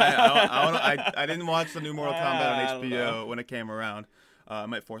to. I didn't watch the new Mortal Kombat on HBO when it came around. I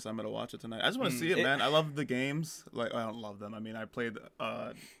might force Emma to watch it tonight. I just want to see it, man. I love the games. Like, I don't love them. I mean, I played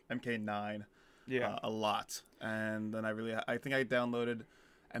MK9 a lot, and then I think I downloaded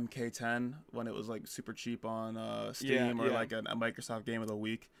MK10 when it was like super cheap on Steam or like a Microsoft Game of the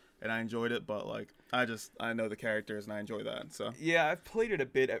Week, and I enjoyed it. But like, I know the characters and I enjoy that. So yeah, I've played it a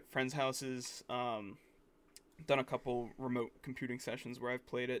bit at friends' houses. Done a couple remote computing sessions where I've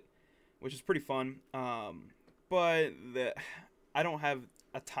played it, which is pretty fun. But I don't have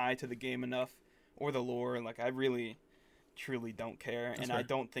a tie to the game enough or the lore. Like, I really, truly don't care, That's and fair. I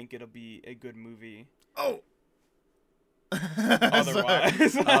don't think it'll be a good movie. Oh.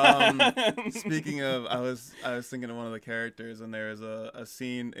 Otherwise. Speaking of, I was thinking of one of the characters, and there's a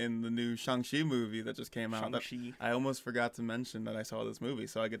scene in the new Shang-Chi movie that just came out. Shang-Chi. I almost forgot to mention that I saw this movie,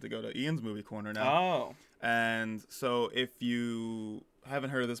 so I get to go to Ian's movie corner now. Oh. And so if you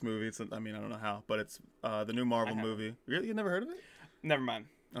haven't heard of this movie, I don't know how, but it's the new Marvel movie. Really? You never heard of it? Never mind.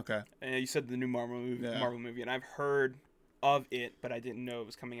 Okay. You said the new Marvel movie, and I've heard of it, but I didn't know it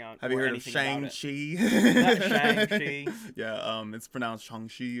was coming out. Have you or heard of anything about Shang-Chi? Not Shang-Chi. Yeah, it's pronounced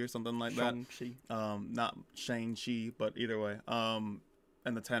Shang-Chi or something like that. Shang-Chi. Not Shang-Chi, but either way.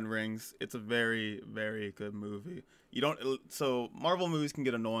 And the Ten Rings. It's a very, very good movie. So Marvel movies can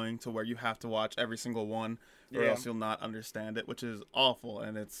get annoying to where you have to watch every single one, or else you'll not understand it, which is awful.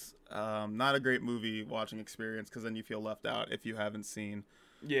 And it's not a great movie watching experience, because then you feel left out if you haven't seen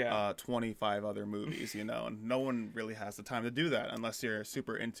 25 other movies, and no one really has the time to do that unless you're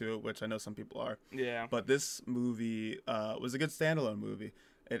super into it, which I know some people are. Yeah. But this movie was a good standalone movie.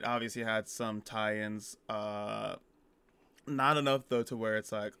 It obviously had some tie-ins, not enough though to where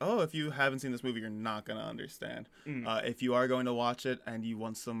it's like, oh, if you haven't seen this movie, you're not gonna understand. If you are going to watch it and you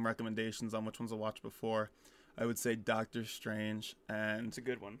want some recommendations on which ones to watch before, I would say Doctor Strange and It's a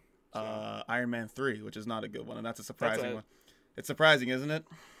good one. Iron Man 3, which is not a good one, and that's a surprising one. It's surprising, isn't it?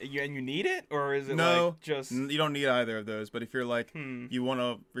 And you need it, or is it No, like just you don't need either of those. But if you're like, you want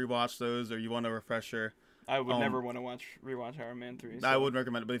to rewatch those, or you want a refresher, I would never want to rewatch Iron Man 3. So. I would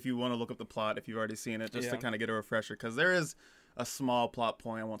recommend it. But if you want to look up the plot, if you've already seen it, just to kind of get a refresher, because there is a small plot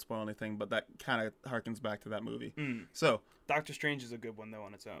point. I won't spoil anything, but that kind of harkens back to that movie. So Doctor Strange is a good one though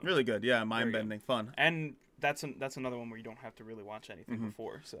on its own. Really good, yeah, mind-bending, fun. And that's another one where you don't have to really watch anything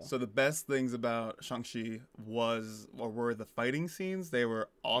before. So the best things about Shang-Chi were the fighting scenes. They were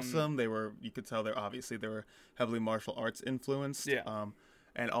awesome. You could tell they were heavily martial arts influenced. Yeah.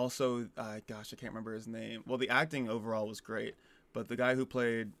 And also, gosh, I can't remember his name. Well, the acting overall was great, but the guy who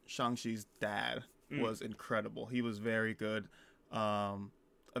played Shang-Chi's dad was incredible. He was very good. I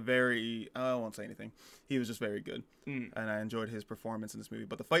won't say anything. He was just very good, and I enjoyed his performance in this movie.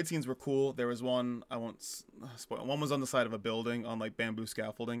 But the fight scenes were cool. There was one, I won't spoil. One was on the side of a building on like bamboo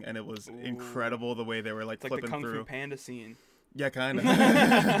scaffolding, and it was incredible the way they were like flipping the Kung through. Fu Panda scene. Yeah, kind of.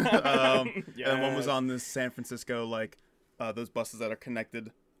 And one was on this San Francisco those buses that are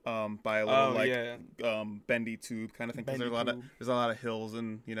connected by a little bendy tube kind of thing, because there's a lot of hills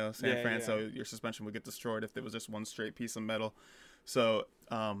in San Fran, so your suspension would get destroyed if there was just one straight piece of metal. So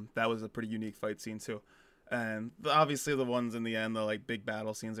that was a pretty unique fight scene too. And obviously the ones in the end, the like big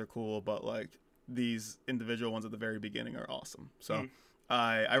battle scenes are cool, but like these individual ones at the very beginning are awesome. So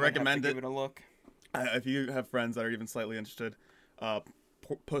I recommend it. Give it a look. If you have friends that are even slightly interested,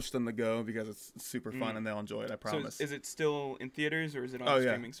 push them to go, because it's super fun and they'll enjoy it. I promise. So is it still in theaters, or is it on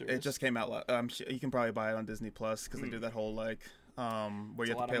streaming service? It just came out. You can probably buy it on Disney Plus, because they do that whole where you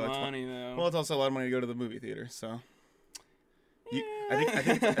have to pay like money, though. Well, it's also a lot of money to go to the movie theater. So I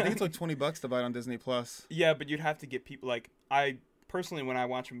think it's like $20 to buy it on Disney Plus. Yeah, but you'd have to get people like I personally, when I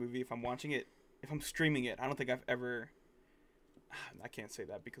watch a movie, if I'm streaming it, I don't think I've ever. I can't say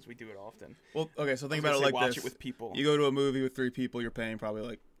that because we do it often. Well, okay, so think about it like watch this. It with people. You go to a movie with 3 people, you're paying probably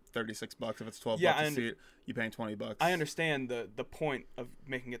like $36. If it's $12 to see it, you're paying $20. I understand the point of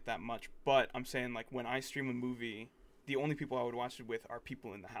making it that much, but I'm saying like when I stream a movie, the only people I would watch it with are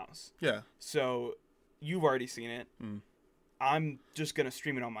people in the house. Yeah. So you've already seen it. I'm just gonna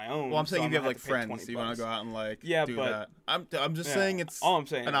stream it on my own. Well, I'm saying so if you have like friends, you want to go out and like do that. I'm just saying it's all I'm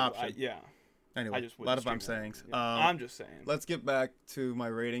saying an option. Anyway, a lot of I'm saying. I'm just saying. Let's get back to my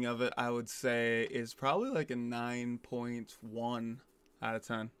rating of it. I would say is probably like a 9.1 out of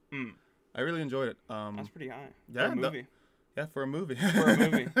 10. I really enjoyed it. That's pretty high. Yeah, for a movie. Yeah, for a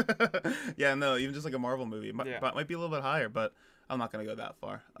movie. Yeah, no, even just like a Marvel movie. It might be a little bit higher, but I'm not gonna go that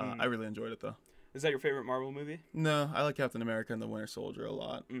far. I really enjoyed it though. Is that your favorite Marvel movie? No, I like Captain America and the Winter Soldier a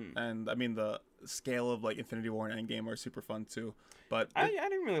lot. And I mean the scale of like Infinity War and Endgame are super fun too. But I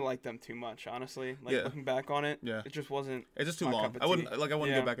didn't really like them too much, honestly. Like looking back on it, it just wasn't. It's just too long. I wouldn't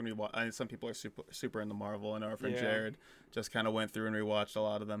go back and rewatch. Some people are super into Marvel, and our friend Jared just kind of went through and rewatched a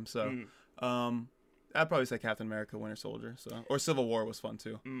lot of them. So, I'd probably say Captain America, Winter Soldier. Or Civil War was fun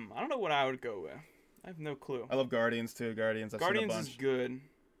too. I don't know what I would go with. I have no clue. I love Guardians too. Guardians I've seen a bunch. Is good.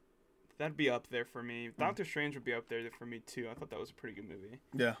 That'd be up there for me. Doctor Strange would be up there for me too. I thought that was a pretty good movie.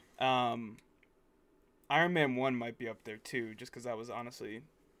 Yeah. Iron Man 1 might be up there too, just because that was honestly,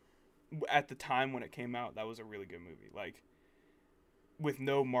 at the time when it came out, that was a really good movie. Like, with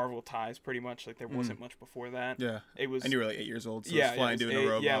no Marvel ties, pretty much. Like, there wasn't much before that. Yeah. It was. And you were like 8 years old, so flying doing a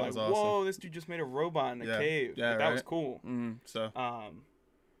robot was awesome. Whoa, this dude just made a robot in a cave. Yeah, like, that was cool. So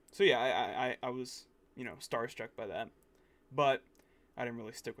yeah, I was, starstruck by that. But I didn't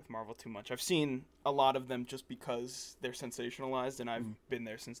really stick with Marvel too much. I've seen a lot of them just because they're sensationalized, and I've been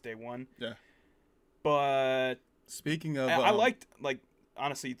there since day one. Yeah. But speaking of, I liked, like,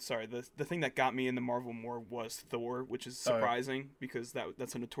 honestly, sorry, the thing that got me into Marvel more was Thor, which is surprising because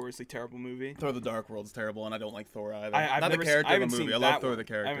that's a notoriously terrible movie. Thor: The Dark World's terrible, and I don't like Thor either. I've Not never the character of the movie. I love Thor the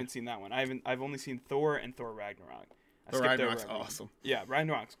character. I haven't seen that one. I've only seen Thor and Thor Ragnarok. The Ragnarok's awesome. Yeah,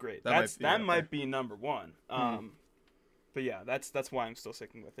 Ragnarok's great. That That might be might be number one. But yeah, that's why I'm still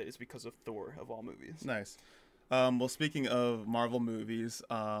sticking with it. Is because of Thor of all movies. Nice. Well, speaking of Marvel movies,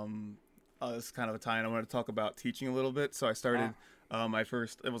 it's kind of a tie-in. I wanted to talk about teaching a little bit. So I started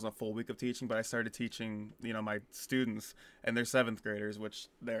it was a full week of teaching, but I started teaching, my students, and they're 7th graders, which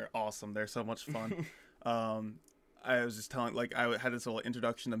they're awesome. They're so much fun. I was just telling, like, I had this little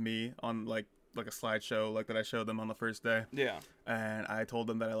introduction to me on like a slideshow, like that I showed them on the first day. Yeah. And I told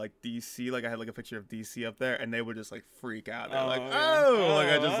them that I like DC, like I had like a picture of DC up there, and they would just like freak out. They're like, like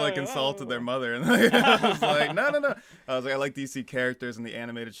I just like insulted their mother, and like, I was like, no. I was like, I like DC characters and the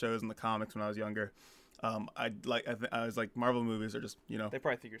animated shows and the comics when I was younger. I was like, Marvel movies are just, They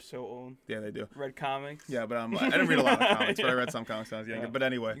probably think you're so old. Yeah, they do. Read comics. Yeah, but I didn't read a lot of comics, but I read some comics when I was younger. Yeah. But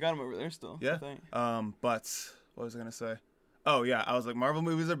anyway. You got them over there still. Yeah. But what was I gonna say? Oh yeah, I was like, Marvel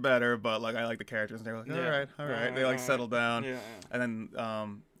movies are better, but like I like the characters, and they were like, all right. They like settle down. Yeah. And then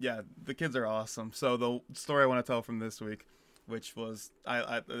the kids are awesome. So the story I want to tell from this week, which was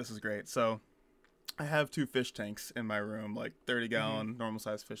this is great. So I have 2 fish tanks in my room, like 30-gallon normal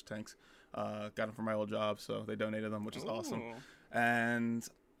size fish tanks. Got them from my old job, so they donated them, which is awesome. And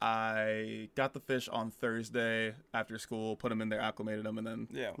I got the fish on Thursday after school, put them in there, acclimated them, and then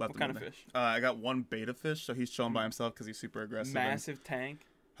left what them kind in of there. fish? I got one beta fish, so he's chilling by himself because he's super aggressive. Massive tank.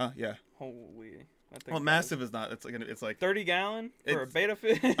 Yeah. Holy. Well, massive is not. It's like 30-gallon for a beta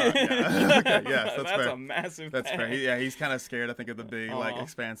fish. Yeah. Okay, yes, that's fair. fair. A massive. That's tank. fair. He's kind of scared, I think, of the big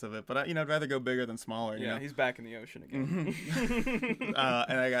expanse of it. But I'd rather go bigger than smaller. You know? He's back in the ocean again.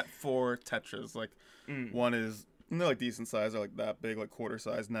 And I got 4 tetras. Like one is they're like decent size. They're like that big, like quarter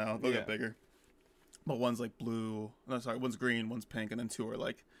size now. They'll get bigger. But one's like blue. No, sorry, one's green, one's pink, and then 2 are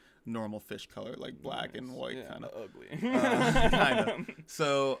like normal fish color, like black and white, kind of ugly. Kind of.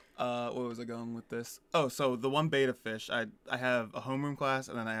 So where was I going with this? Oh, so the one beta fish, I have a homeroom class,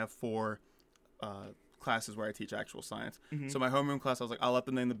 and then I have 4 classes where I teach actual science. So my homeroom class, I was like, I'll let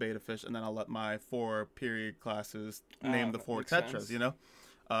them name the beta fish, and then I'll let my 4 period classes name the 4 tetras. Sense.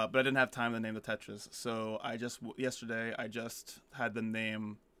 But I didn't have time to name the tetras, so yesterday I just had them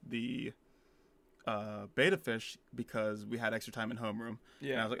name the beta fish because we had extra time in homeroom.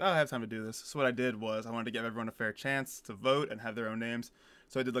 Yeah. And I was like, I have time to do this. So what I did was I wanted to give everyone a fair chance to vote and have their own names.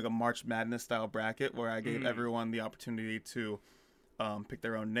 So I did like a March Madness style bracket where I gave everyone the opportunity to pick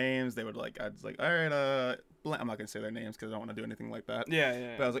their own names. I was like, all right, I'm not gonna say their names because I don't want to do anything like that.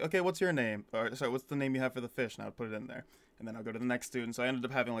 Yeah. But I was like, okay, what's your name? Or sorry, what's the name you have for the fish? And I would put it in there. And then I'll go to the next student. So I ended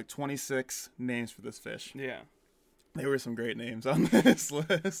up having like 26 names for this fish. Yeah. There were some great names on this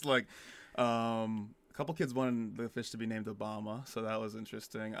list. Like, a couple kids wanted the fish to be named Obama, so that was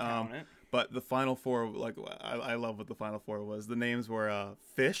interesting. But the final 4, like, I love what the final 4 was. The names were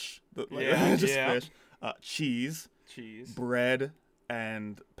fish, fish, cheese, bread,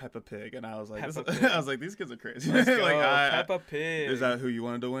 and Peppa Pig. And I was like, these kids are crazy. Let's go. Like, Peppa Pig. Is that who you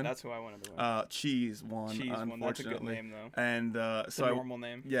wanted to win? That's who I wanted to win. Cheese won. Unfortunately. That's a good name though. And it's a normal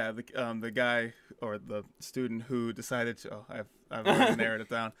name. Yeah, the guy or the student who decided to. I've already narrowed it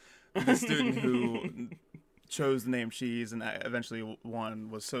down. The student who chose the name Cheese and eventually won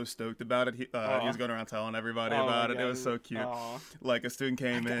was so stoked about it. He was going around telling everybody about it. It was so cute. Like a student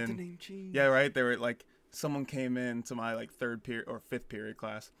came in. The name Cheese. Yeah, right. They were like, someone came in to my like 3rd period or 5th period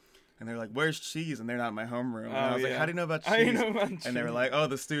class, and they're like, "Where's Cheese?" And they're not in my homeroom. And I was like, "How do you know about Cheese?" And they were like, "Oh,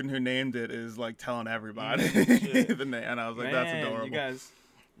 the student who named it is like telling everybody the name." And I was like, "That's adorable."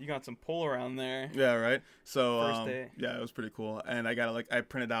 You got some pull around there. Yeah, right. So first day. Yeah, it was pretty cool. And I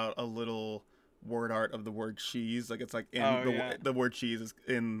printed out a little word art of the word cheese. Like it's like the word cheese is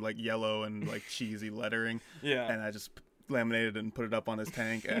in like yellow and like cheesy lettering. Yeah. And I just laminated and put it up on his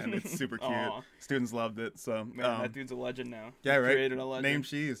tank, and it's super cute. Students loved it. So that dude's a legend now. Yeah, right. Created a legend. Name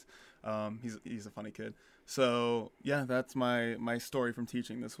Cheese. He's a funny kid. So yeah, that's my story from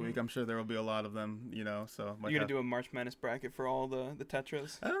teaching this week. I'm sure there will be a lot of them, So you gonna do a March Madness bracket for all the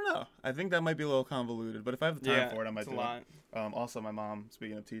tetras? I don't know. I think that might be a little convoluted, but if I have the time for it, I might do it. Also, my mom,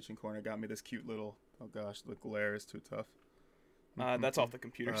 speaking of teaching corner, got me this cute little. Oh gosh, the glare is too tough. That's off the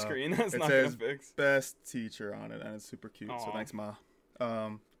computer screen. That's not gonna fix. Best teacher on it, and it's super cute. So thanks, Ma.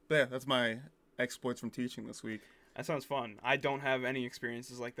 But yeah, that's my exploits from teaching this week. That sounds fun. I don't have any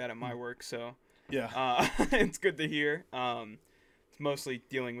experiences like that at my work, so yeah, it's good to hear. It's mostly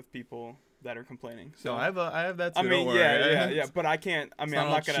dealing with people that are complaining. So No, I have that too. I mean, don't worry. yeah. But I can't. I mean, I'm not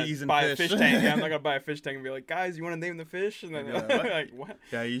not all gonna cheese and buy a fish. fish tank. Yeah, I'm not gonna buy a fish tank and be like, guys, you want to name the fish? And then Yeah, what? like, what?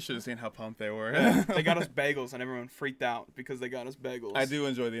 Yeah, you should have seen how pumped they were. Yeah, they got us bagels, and everyone freaked out because they got us bagels. I do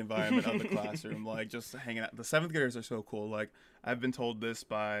enjoy the environment of the classroom, like just hanging out. The seventh graders are so cool. Like I've been told this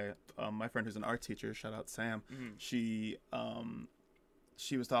by my friend who's an art teacher. Shout out Sam. Mhm.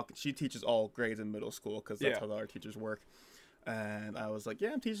 She was talking. She teaches all grades in middle school because that's Yeah. how the art teachers work. And I was like,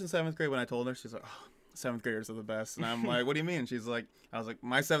 yeah, I'm teaching seventh grade. When I told her, she's like, oh, seventh graders are the best. And I'm like, what do you mean? She's like, I was like,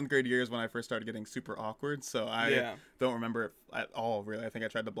 my seventh grade year is when I first started getting super awkward. So I Yeah. don't remember it at all, really. I think I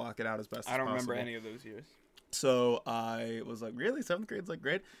tried to block it out as best as I don't possible. remember any of those years. So I was like, really? Seventh grade's like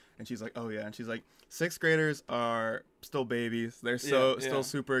great? And she's like, oh yeah. And she's like, sixth graders are still babies. They're Yeah. still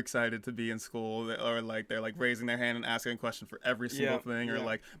super excited to be in school. Or like they're like raising their hand and asking a question for every single thing. Or Yeah.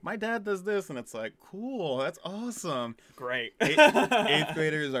 like, my dad does this, and it's like, cool, that's awesome. Great. Eighth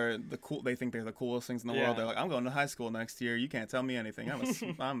graders are the cool. They think they're the coolest things in the Yeah. world. They're like, I'm going to high school next year. You can't tell me anything.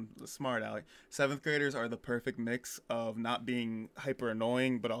 I'm a smart aleck. Seventh graders are the perfect mix of not being hyper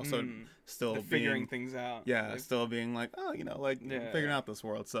annoying, but also still They're being figuring things out. yeah, Like, still being like, oh, like Yeah. figuring out this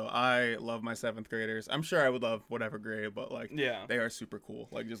world. So I love my seventh graders. I'm sure I would love whatever grade, but like yeah. they are super cool.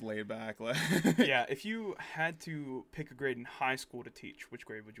 Like just laid back. Like Yeah, if you had to pick a grade in high school to teach, which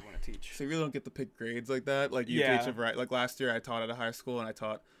grade would you want to teach? So you really don't get to pick grades like that. Like you Yeah. teach a variety. Like last year I taught at a high school and I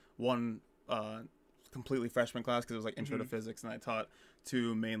taught one completely freshman class because it was like intro to Mhm. physics, and I taught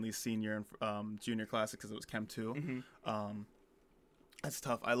two mainly senior and junior classes because it was Chem 2. Mm-hmm. That's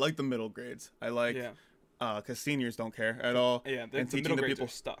tough. I like the middle grades. I like Yeah. because seniors don't care at all. Yeah, and the teaching middle the grades people- are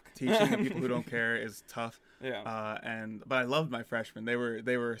stuck. Teaching the people who don't care is tough. Yeah. But I loved my freshmen. They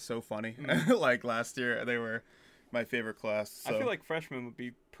were so funny. Mhm. Like last year, they were my favorite class. So. I feel like freshmen would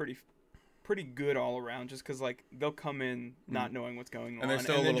be pretty good all around, just because like they'll come in not knowing what's going on And they're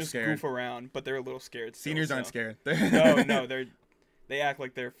still a then little just scared. goof around, but they're a little scared. Still, Seniors so. aren't scared. No, they act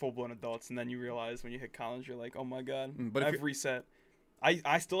like they're full blown adults, and then you realize when you hit college, you're like, oh my god, But if I've you're- reset.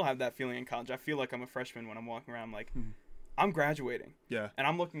 I still have that feeling in college. I feel like I'm a freshman when I'm walking around, like Mhm. I'm graduating, Yeah. and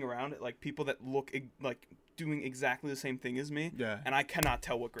I'm looking around at like people that look like doing exactly the same thing as me, Yeah. and I cannot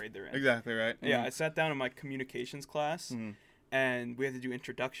tell what grade they're in. Exactly right. Yeah, I sat down in my communications class. Mhm. And we had to do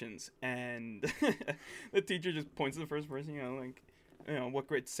introductions, and the teacher just points to the first person, what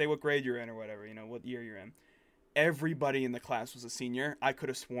grade, say what grade you're in or whatever, what year you're in. Everybody in the class was a senior. I could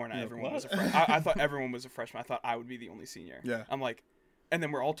have sworn You're everyone like, was a "What?" freshman. I thought everyone was a freshman. I thought I would be the only senior. Yeah. I'm like, and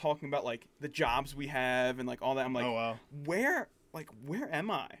then we're all talking about like the jobs we have and like all that. I'm like, Oh wow. where am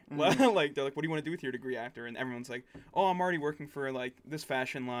I? Mhm. Like they're like, what do you want to do with your degree after? And everyone's like, oh, I'm already working for like this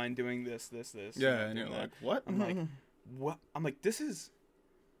fashion line, doing this. Yeah, and you're doing that. like, what? I'm like, what? I'm like, this is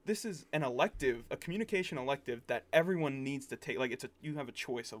an elective, a communication elective that everyone needs to take. Like, you have a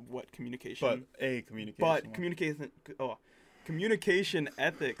choice of what communication. but a communication. But one. communication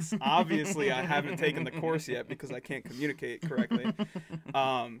ethics. Obviously, I haven't taken the course yet because I can't communicate correctly.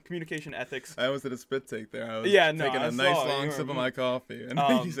 Communication ethics. I was at a spit take there. I was Yeah, no, taking I a nice saw it. long You sip were- of my coffee, and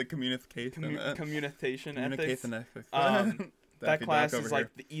Um, he said communication. Communication ethics. Communication ethics. That Daffy class Duck over is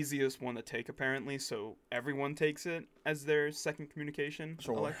like the easiest one to take apparently, so everyone takes it as their second communication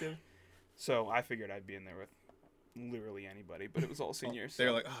Sure. elective. So I figured I'd be in there with literally anybody, but it was all seniors. They're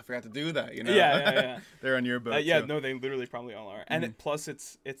so- like, oh, I forgot to do that. yeah. They're on your boat. Yeah, too. no, they literally probably all are. And Mhm. plus,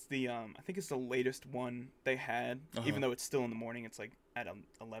 it's the I think it's the latest one they had, Uh-huh. even though it's still in the morning. It's like at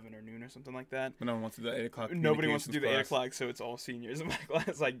 11 or noon or something like that. But no one wants to do the 8 o'clock. Nobody wants to do the 8 communications class. o'clock, so it's all seniors in my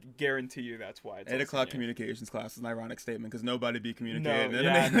class. I guarantee you that's why. It's 8 all o'clock seniors. communications class is an ironic statement because nobody be communicating. No, at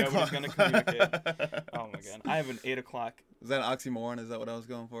yeah, an 8 nobody's gonna communicate. Oh my god. god, I have an 8 o'clock. Is that an oxymoron? Is that what I was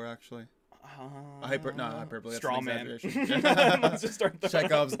going for actually? Not hyperbole. That's Straw an man. exaggeration. Let's just start.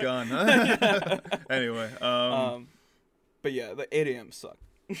 Chekhov's gun. Yeah. Anyway, But yeah, the 8 a.m. suck.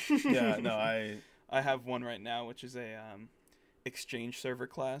 yeah, no, I have one right now, which is a exchange server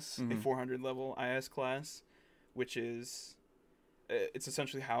class, a Mhm. 400 level IS class, which is it's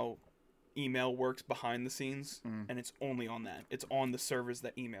essentially how email works behind the scenes, Mm. and it's only on that. It's on the servers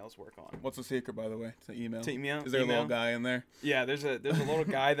that emails work on. What's the secret, by the way, to email? To email? Is there a email? little guy in there? Yeah, there's a little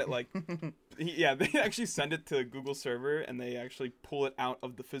guy that like they actually send it to Google server and they actually pull it out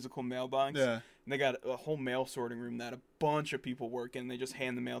of the physical mailbox. Yeah. And they got a whole mail sorting room that a bunch of people work in. They just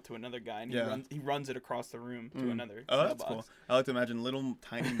hand the mail to another guy, and Yeah. he runs it across the room to Mm. another. Oh, that's mailbox. cool. I like to imagine little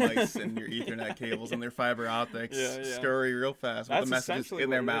tiny mice in your Ethernet cables and their fiber optics Yeah. scurry real fast with That's the messages essentially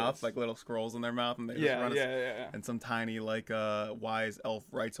in their what it mouth, is. like little scrolls in their mouth, and they just Yeah, run. yeah. And some tiny wise elf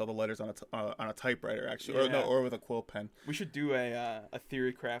writes all the letters on a typewriter, actually, Yeah. or with a quill pen. We should do a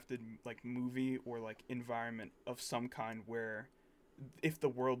theory crafted like movie or like environment of some kind where if the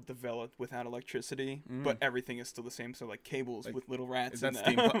world developed without electricity, but everything is still the same. So like cables Like, with little rats. Is that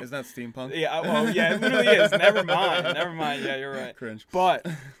in them. steampunk? Is that steampunk? Yeah, well, yeah, it literally is. Never mind. Yeah, you're right. Cringe. But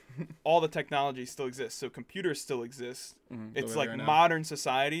all the technology still exists. So computers still exist. It's like modern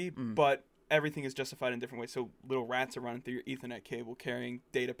society, but everything is justified in different ways. So little rats are running through your Ethernet cable carrying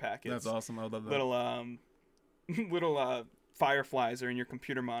data packets. That's awesome. I love that. Little fireflies are in your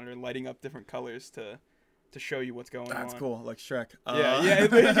computer monitor lighting up different colors to show you what's going on. That's cool. Like Shrek.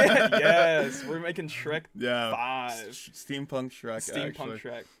 Yes. We're making Shrek 5. Steampunk Shrek. Steampunk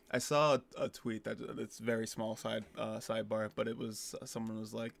Shrek. I saw a tweet it's very small sidebar, but it was someone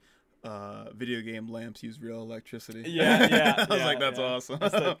was like, video game lamps use real electricity. Yeah. I was like, that's awesome.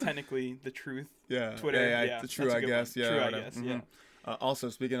 That's technically the truth. Yeah. Twitter. Yeah. The true, I guess. One. Yeah. True, I guess. Yeah. Also,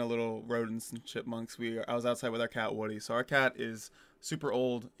 speaking of little rodents and chipmunks, I was outside with our cat Woody. So our cat is super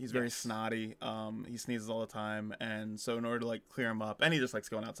old. He's very snotty. He sneezes all the time, and so in order to like clear him up, and he just likes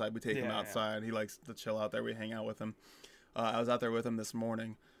going outside. We take him outside. He likes to chill out there. We hang out with him. I was out there with him this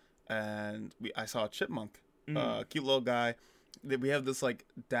morning, and I saw a chipmunk, cute little guy. We have this like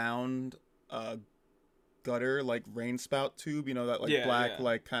downed gutter like rain spout tube, that like black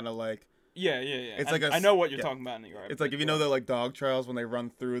like kind of like. Yeah. It's like I know what you're talking about in the yard. It's like if you know the like dog trails when they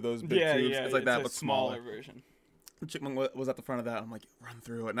run through those big tubes. It's like that, but smaller version. The chipmunk was at the front of that. I'm like, run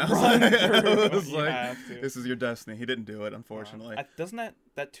through it. And I was like, this is your destiny. He didn't do it, unfortunately. Doesn't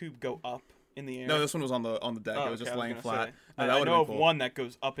that tube go up in the air? No, this one was on the deck. It was just laying flat. I know of one that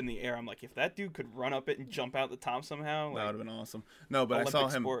goes up in the air. I'm like, if that dude could run up it and jump out the top somehow, that would have been awesome. No, but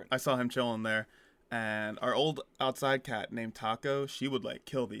I saw him chilling there. And our old outside cat named Taco, she would like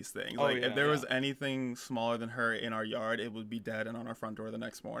kill these things. If there was anything smaller than her in our yard, it would be dead and on our front door the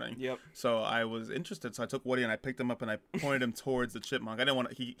next morning. Yep. So I was interested. So I took Woody and I picked him up and I pointed him towards the chipmunk. I didn't want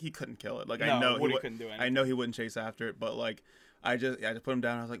to. He couldn't kill it. Like Woody couldn't do anything. I know he wouldn't chase after it, but like I just put him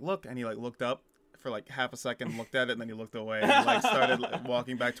down. I was like, look, and he like looked up for like half a second, looked at it, and then he looked away and like started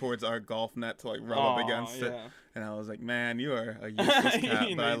walking back towards our golf net to like rub up against it. And I was like, man, you are a useless cat,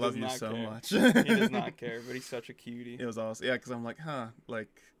 but I love you so much. He does not care, but he's such a cutie. It was awesome. Yeah, because I'm like, like,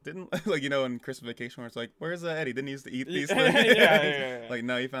 didn't, like, in Christmas Vacation where it's like, where's Eddie? Didn't he used to eat these things? Yeah. Like,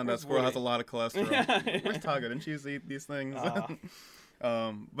 no, he found out squirrel has a lot of cholesterol. Where's Taga? Didn't she used to eat these things?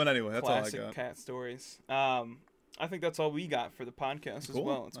 But anyway, that's classic all I got. Cat stories. I think that's all we got for the podcast as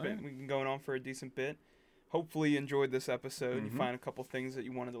well. We've been going on for a decent bit. Hopefully you enjoyed this episode. You find a couple things that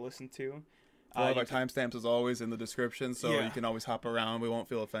you wanted to listen to. All of our timestamps is always in the description, so you can always hop around. We won't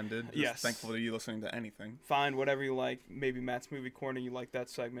feel offended. Just thankful to you listening to anything. Find whatever you like. Maybe Matt's Movie Corner, you like that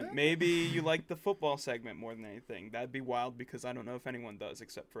segment. Maybe you like the football segment more than anything. That'd be wild because I don't know if anyone does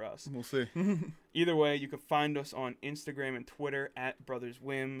except for us. We'll see. Either way, you can find us on Instagram and Twitter at Brothers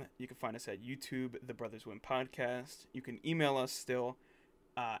Whim. You can find us at YouTube, The Brothers Whim Podcast. You can email us still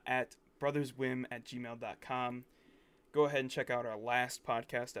at brotherswhim@gmail.com. Go ahead and check out our last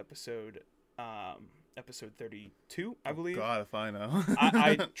podcast episode, episode 32, I believe. Oh God, if I know.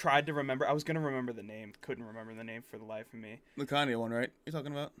 I tried to remember. I was going to remember the name. Couldn't remember the name for the life of me. The Kanye one, right? You're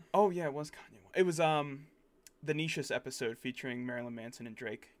talking about? Oh, yeah, it was Kanye one. It was the Nicias episode featuring Marilyn Manson and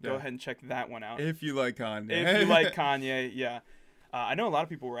Drake. Go ahead and check that one out. If you like Kanye. If you like Kanye, yeah. I know a lot of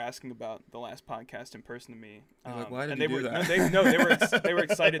people were asking about the last podcast in person to me. Like, why did you do that? They were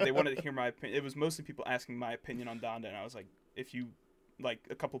excited. They wanted to hear my opinion. It was mostly people asking my opinion on Donda, and I was like, if you, like,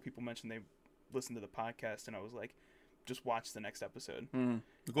 a couple people mentioned they listened to the podcast, and I was like, just watch the next episode.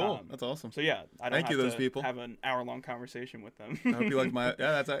 Cool. That's awesome. So yeah, I don't people. have an hour-long conversation with them. I hope you like my.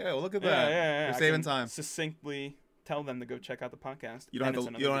 Yeah, well, look at that. Yeah. You're saving time. Succinctly tell them to go check out the podcast. You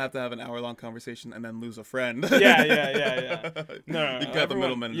don't have to have an hour-long conversation and then lose a friend. Yeah. No. You got the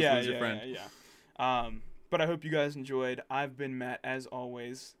middleman and just lose your friend. Yeah. But I hope you guys enjoyed. I've been Matt, as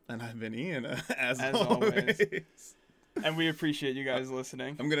always. And I've been Ian, as always. And we appreciate you guys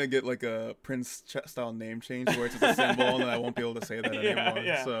listening. I'm going to get like a Prince-style name change where it's just a symbol and then I won't be able to say that anymore.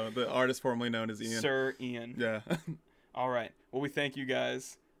 Yeah. So the artist formerly known as Ian. Sir Ian. Yeah. All right. Well, we thank you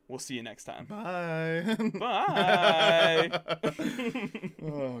guys. We'll see you next time. Bye. Bye.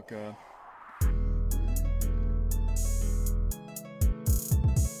 Oh, God.